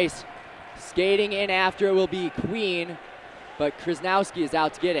of the ice. Skating in after it will be Queen, but Krasnowski is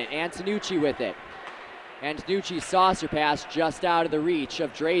out to get it. Antonucci with it. Antonucci's saucer pass just out of the reach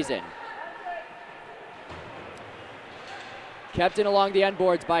of Drazen. Kept in along the end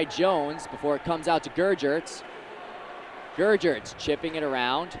boards by Jones before it comes out to Gergerts. Gergerts chipping it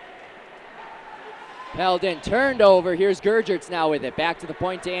around. Held in, turned over. Here's Gergerts now with it. Back to the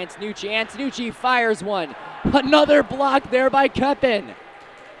point to Antonucci. Antonucci fires one. Another block there by Keppen.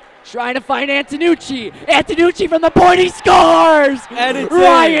 Trying to find Antonucci. Antonucci from the point, he scores!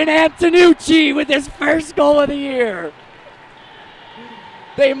 Ryan Antonucci with his first goal of the year.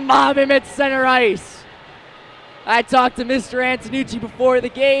 They mob him at center ice. I talked to Mr. Antonucci before the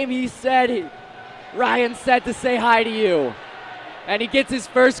game. He said, Ryan said to say hi to you. And he gets his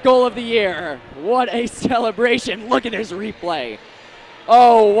first goal of the year. What a celebration. Look at this replay.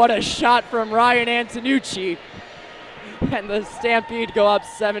 Oh, what a shot from Ryan Antonucci. And the Stampede go up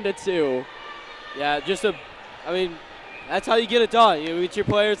 7-2. Yeah, I mean, that's how you get it done. You get your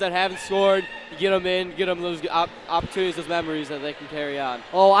players that haven't scored, you get them in, get them those opportunities, those memories that they can carry on.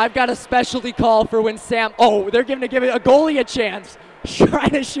 Oh, I've got a specialty call for when Sam, they're giving a goalie a chance.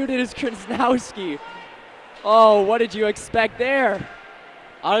 Trying to shoot it is Krasnowski. Oh, what did you expect there?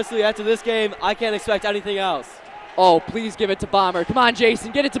 Honestly, after this game, I can't expect anything else. Oh, please give it to Bomber. Come on,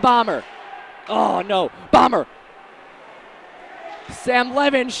 Jason, get it to Bomber. Oh, no, Bomber. Sam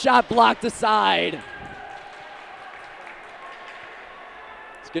Levin's shot blocked aside.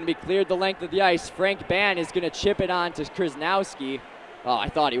 It's going to be cleared the length of the ice. Frank Ban is going to chip it on to Krasnowski. Oh, I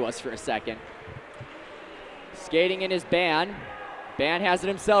thought he was for a second. Skating in his Ban. Ban has it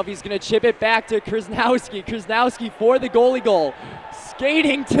himself. He's going to chip it back to Krasnowski. Krasnowski for the goalie goal.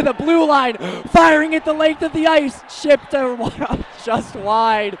 Skating to the blue line. Firing at the length of the ice. Chipped just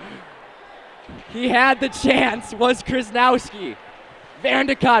wide. He had the chance, was Krasnowski.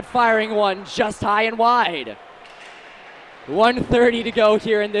 Vandekot firing one just high and wide. 1:30 to go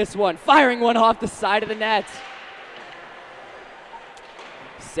here in this one. Firing one off the side of the net.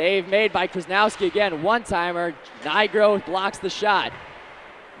 Save made by Krasnowski again. One-timer. Nigro blocks the shot.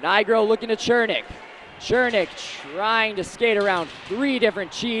 Nigro looking to Chernik. Chernik trying to skate around three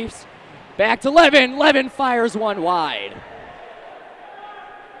different Chiefs. Back to Levin. Levin fires one wide.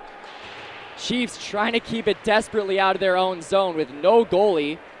 Chiefs trying to keep it desperately out of their own zone with no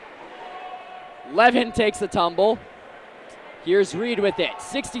goalie. Levin takes the tumble. Here's Reed with it.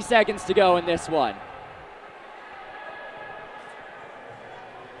 60 seconds to go in this one.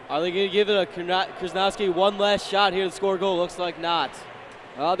 Are they going to give it a Krasnowski one last shot here to score a goal? Looks like not.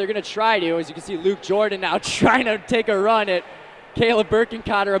 Well, they're going to try to. As you can see, Luke Jordan now trying to take a run at Caleb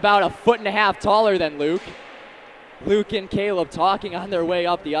Birkencotter, about 1.5 feet taller than Luke. Luke and Caleb talking on their way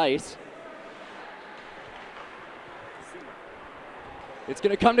up the ice. It's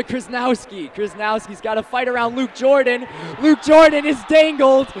going to come to Krasnowski. Krasnowski's got to fight around Luke Jordan. Luke Jordan is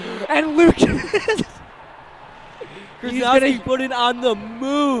dangled, and Luke Krasnowski putting on the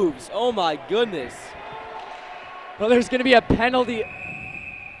moves. Oh my goodness. Well, there's going to be a penalty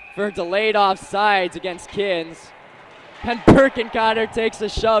for delayed offsides against Kins. And Birkencotter takes a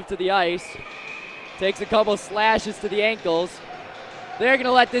shove to the ice. Takes a couple slashes to the ankles. They're going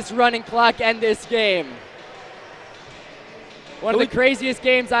to let this running clock end this game. One of the craziest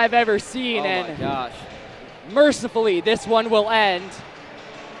games I've ever seen, and my gosh. Mercifully, this one will end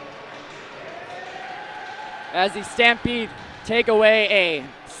as the Stampede take away a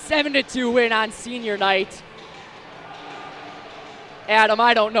 7-2 win on senior night. Adam,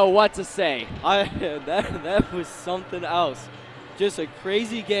 I don't know what to say. That was something else. Just a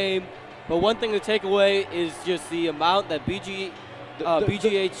crazy game, but one thing to take away is just the amount that BGHW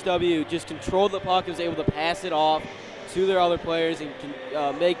just controlled the puck and was able to pass it off to their other players and can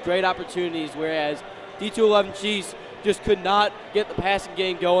make great opportunities, whereas D211 Chiefs just could not get the passing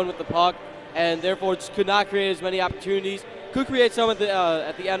game going with the puck, and therefore just could not create as many opportunities. Could create some at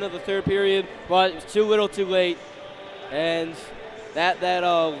the end of the third period, but it was too little, too late, and that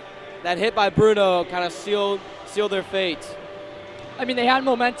hit by Bruno kind of sealed their fate. I mean, they had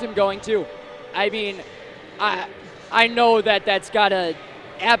momentum going too. I mean, I know that's got to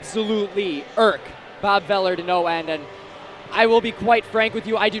absolutely irk Bob Veller to no end, and I will be quite frank with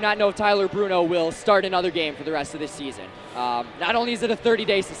you, I do not know if Tyler Bruno will start another game for the rest of this season. Not only is it a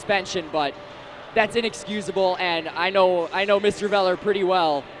 30-day suspension, but that's inexcusable, and I know Mr. Veller pretty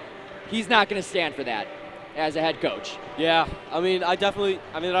well. He's not going to stand for that as a head coach. Yeah, I definitely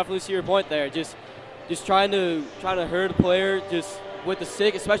see your point there. Just trying to hurt a player just with the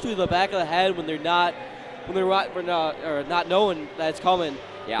stick, especially the back of the head when they're not knowing that it's coming.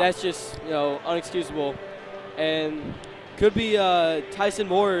 Yeah. That's just unexcusable, and could be Tyson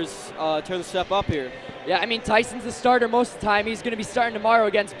Moore's turn to step up here. Yeah, I mean, Tyson's the starter most of the time. He's going to be starting tomorrow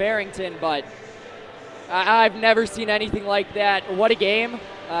against Barrington, but I've never seen anything like that. What a game.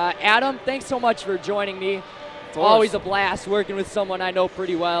 Adam, thanks so much for joining me. It's always a blast working with someone I know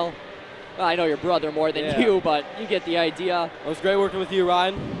pretty well. Well, I know your brother more than you, but you get the idea. It was great working with you,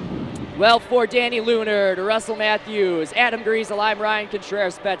 Ryan. Well, for Danny Lunar, to Russell Matthews, Adam Griesel, I'm Ryan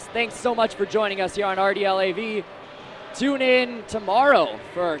Contreras-Betts. Thanks so much for joining us here on RDLAV. Tune in tomorrow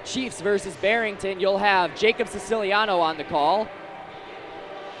for Chiefs versus Barrington. You'll have Jacob Siciliano on the call.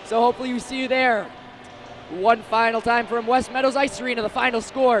 So hopefully we see you there. One final time from West Meadows Ice Arena. The final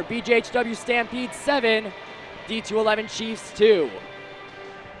score, BGHW Stampede 7, D211 Chiefs 2.